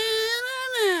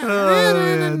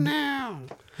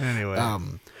Anyway.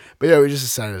 But yeah, we just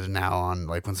decided now on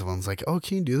like when someone's like, "Oh,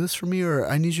 can you do this for me?" or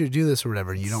 "I need you to do this" or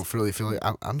whatever, and you don't really feel like,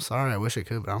 "I'm sorry, I wish I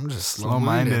could, but I'm just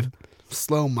slow-minded."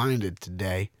 Slow-minded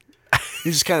today.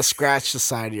 You just kind of scratch the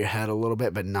side of your head a little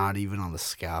bit, but not even on the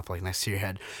scalp, like next to your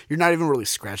head. You're not even really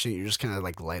scratching it. You're just kind of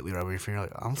like lightly rubbing your finger.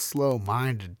 Like, I'm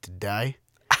slow-minded today.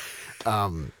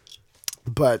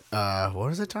 But what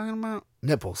was I talking about?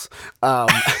 Nipples.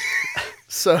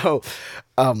 So,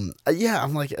 yeah,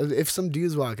 I'm like, if some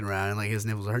dude's walking around and like his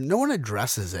nipples are hurt, no one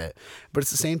addresses it, but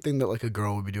it's the same thing that like a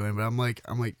girl would be doing. But I'm like,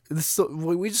 we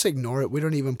just ignore it. We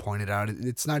don't even point it out.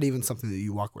 It's not even something that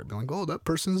you walk away being like, oh, that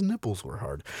person's nipples were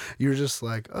hard. You're just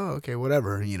like, oh, okay,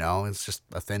 whatever. It's just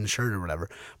a thin shirt or whatever.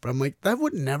 But I'm like, that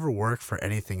would never work for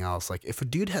anything else. Like if a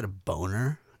dude had a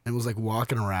boner and was like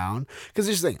walking around, because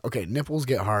here's the thing, okay, nipples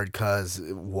get hard because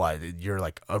you're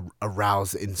like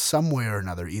aroused in some way or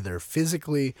another, either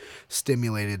physically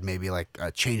stimulated, maybe like a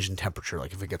change in temperature,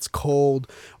 like if it gets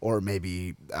cold, or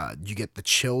maybe you get the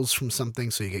chills from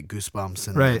something, so you get goosebumps,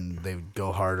 and Right. then they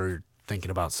go harder thinking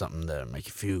about something that make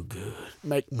you feel good,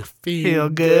 make me Feel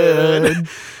good.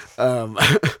 I'm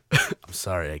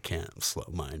sorry, I can't. I'm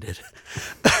slow-minded.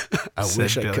 I Said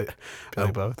wish I Billy- could.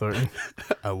 Billy Bob Thornton.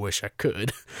 I wish I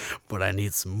could, but I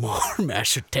need some more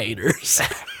mashed taters.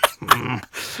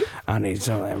 I need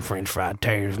some of them French fried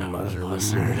taters and mustard.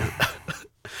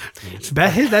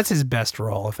 That's his best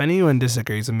role. If anyone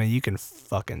disagrees with me, you can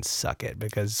fucking suck it,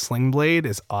 because Sling Blade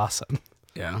is awesome.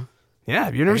 Yeah. Yeah,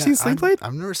 have you never seen Sling Blade?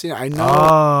 I've never seen it. I know.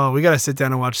 Oh, we gotta sit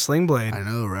down and watch Sling Blade. I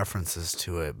know the references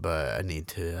to it, but I need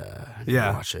to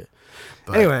Yeah. watch it.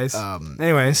 But,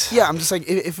 Anyways, yeah, I'm just like,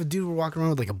 if a dude were walking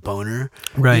around with like a boner,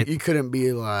 Right. You couldn't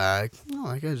be like,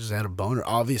 oh, that guy just had a boner.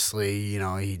 Obviously,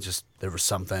 there was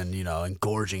something,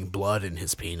 engorging blood in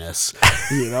his penis.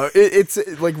 It's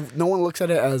like no one looks at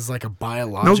it as like a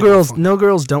biological. no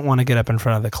girls don't want to get up in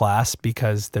front of the class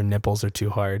because their nipples are too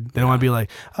hard. They don't want to be like,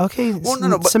 okay, Well,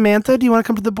 no, but- Samantha, do you want to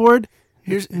come to the board?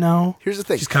 Here's No. Here's the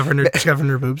thing. She's covering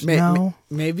her boobs. No.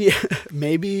 Maybe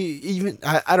even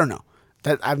I don't know.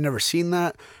 That I've never seen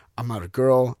that. I'm not a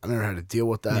girl. I've never had to deal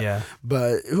with that. Yeah.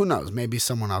 But who knows? Maybe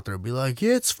someone out there will be like,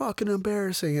 yeah, it's fucking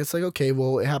embarrassing. It's like, okay,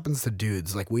 well, it happens to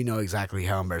dudes. Like, we know exactly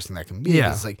how embarrassing that can be.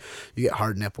 Yeah. It's like, you get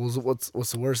hard nipples. What's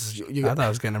the worst is you I get thought I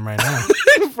was getting them right now.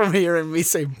 from hearing me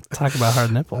say, Talk about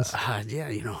hard nipples. yeah, hard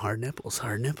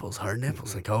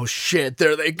nipples. Like, oh shit,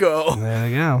 there they go. There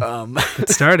they go.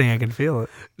 It's starting. I can feel it.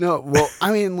 No, well,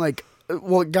 I mean, like,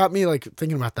 what got me like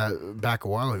thinking about that back a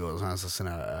while ago was when I was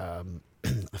listening to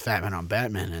Fat Man on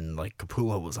Batman, and like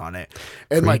Capullo was on it,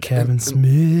 and Free like Kevin and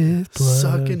Smith blood.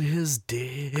 sucking his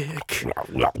dick.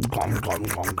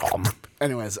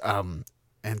 Anyways, and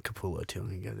Capullo too.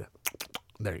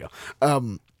 There you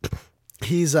go.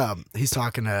 He's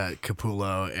talking to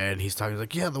Capullo, and he's talking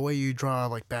like, yeah, the way you draw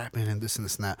like Batman and this and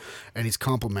this and that, and he's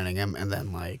complimenting him, and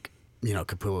then like,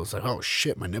 Capullo's like, oh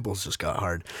shit, my nipples just got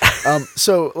hard.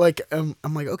 So like, I'm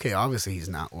like, okay, obviously he's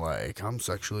not like, I'm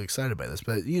sexually excited by this,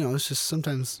 but it's just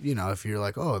sometimes, if you're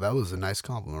like, oh, that was a nice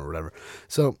compliment or whatever.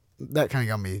 So that kind of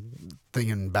got me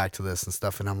thinking back to this and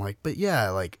stuff, and I'm like, but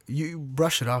yeah, like you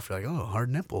brush it off, you're like, oh, hard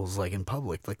nipples, like in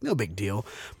public, like no big deal.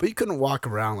 But you couldn't walk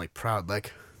around like proud,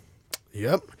 like,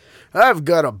 yep, I've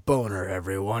got a boner,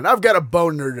 everyone. I've got a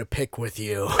boner to pick with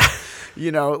you. You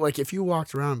know, like if you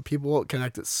walked around, people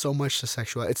connect it so much to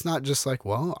sexuality. It's not just like,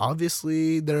 well,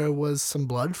 obviously there was some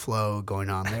blood flow going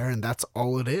on there, and that's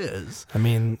all it is. I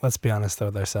mean, let's be honest though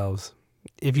with ourselves.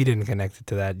 If you didn't connect it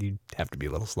to that, you'd have to be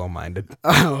a little slow-minded.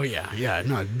 Oh yeah,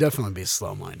 no, definitely be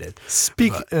slow-minded.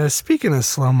 Speaking of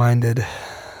slow-minded,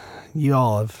 you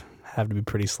all have to be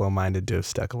pretty slow-minded to have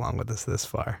stuck along with us this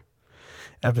far.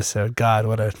 Episode, God,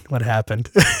 what happened?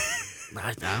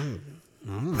 I don't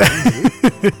know,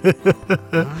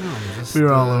 just, We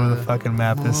were all over the fucking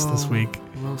map this week. A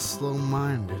little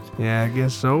slow-minded. Yeah, I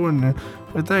guess so. And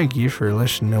thank you for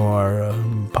listening to our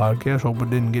podcast. Hope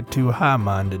it didn't get too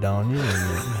high-minded on you.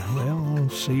 And, well, we'll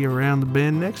see you around the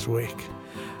bend next week.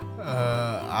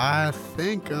 I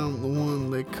think I'm the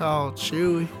one they call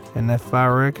Chewy. And if I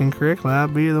reckon correctly, I'll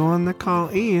be the one they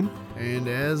call Ian. And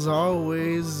as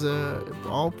always,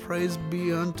 all praise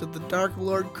be unto the Dark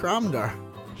Lord Cromdar.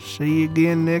 See you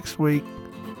again next week.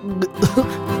 This is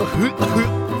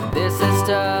stuff. This is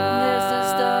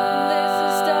stuff. This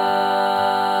is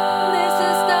stuff. This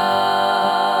is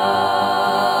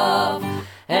stuff.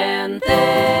 And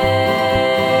things.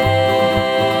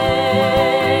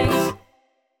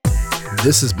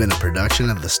 This has been a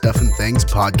production of the Stuff and Things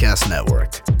Podcast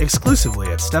Network. Exclusively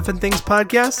at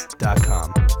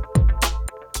stuffandthingspodcast.com.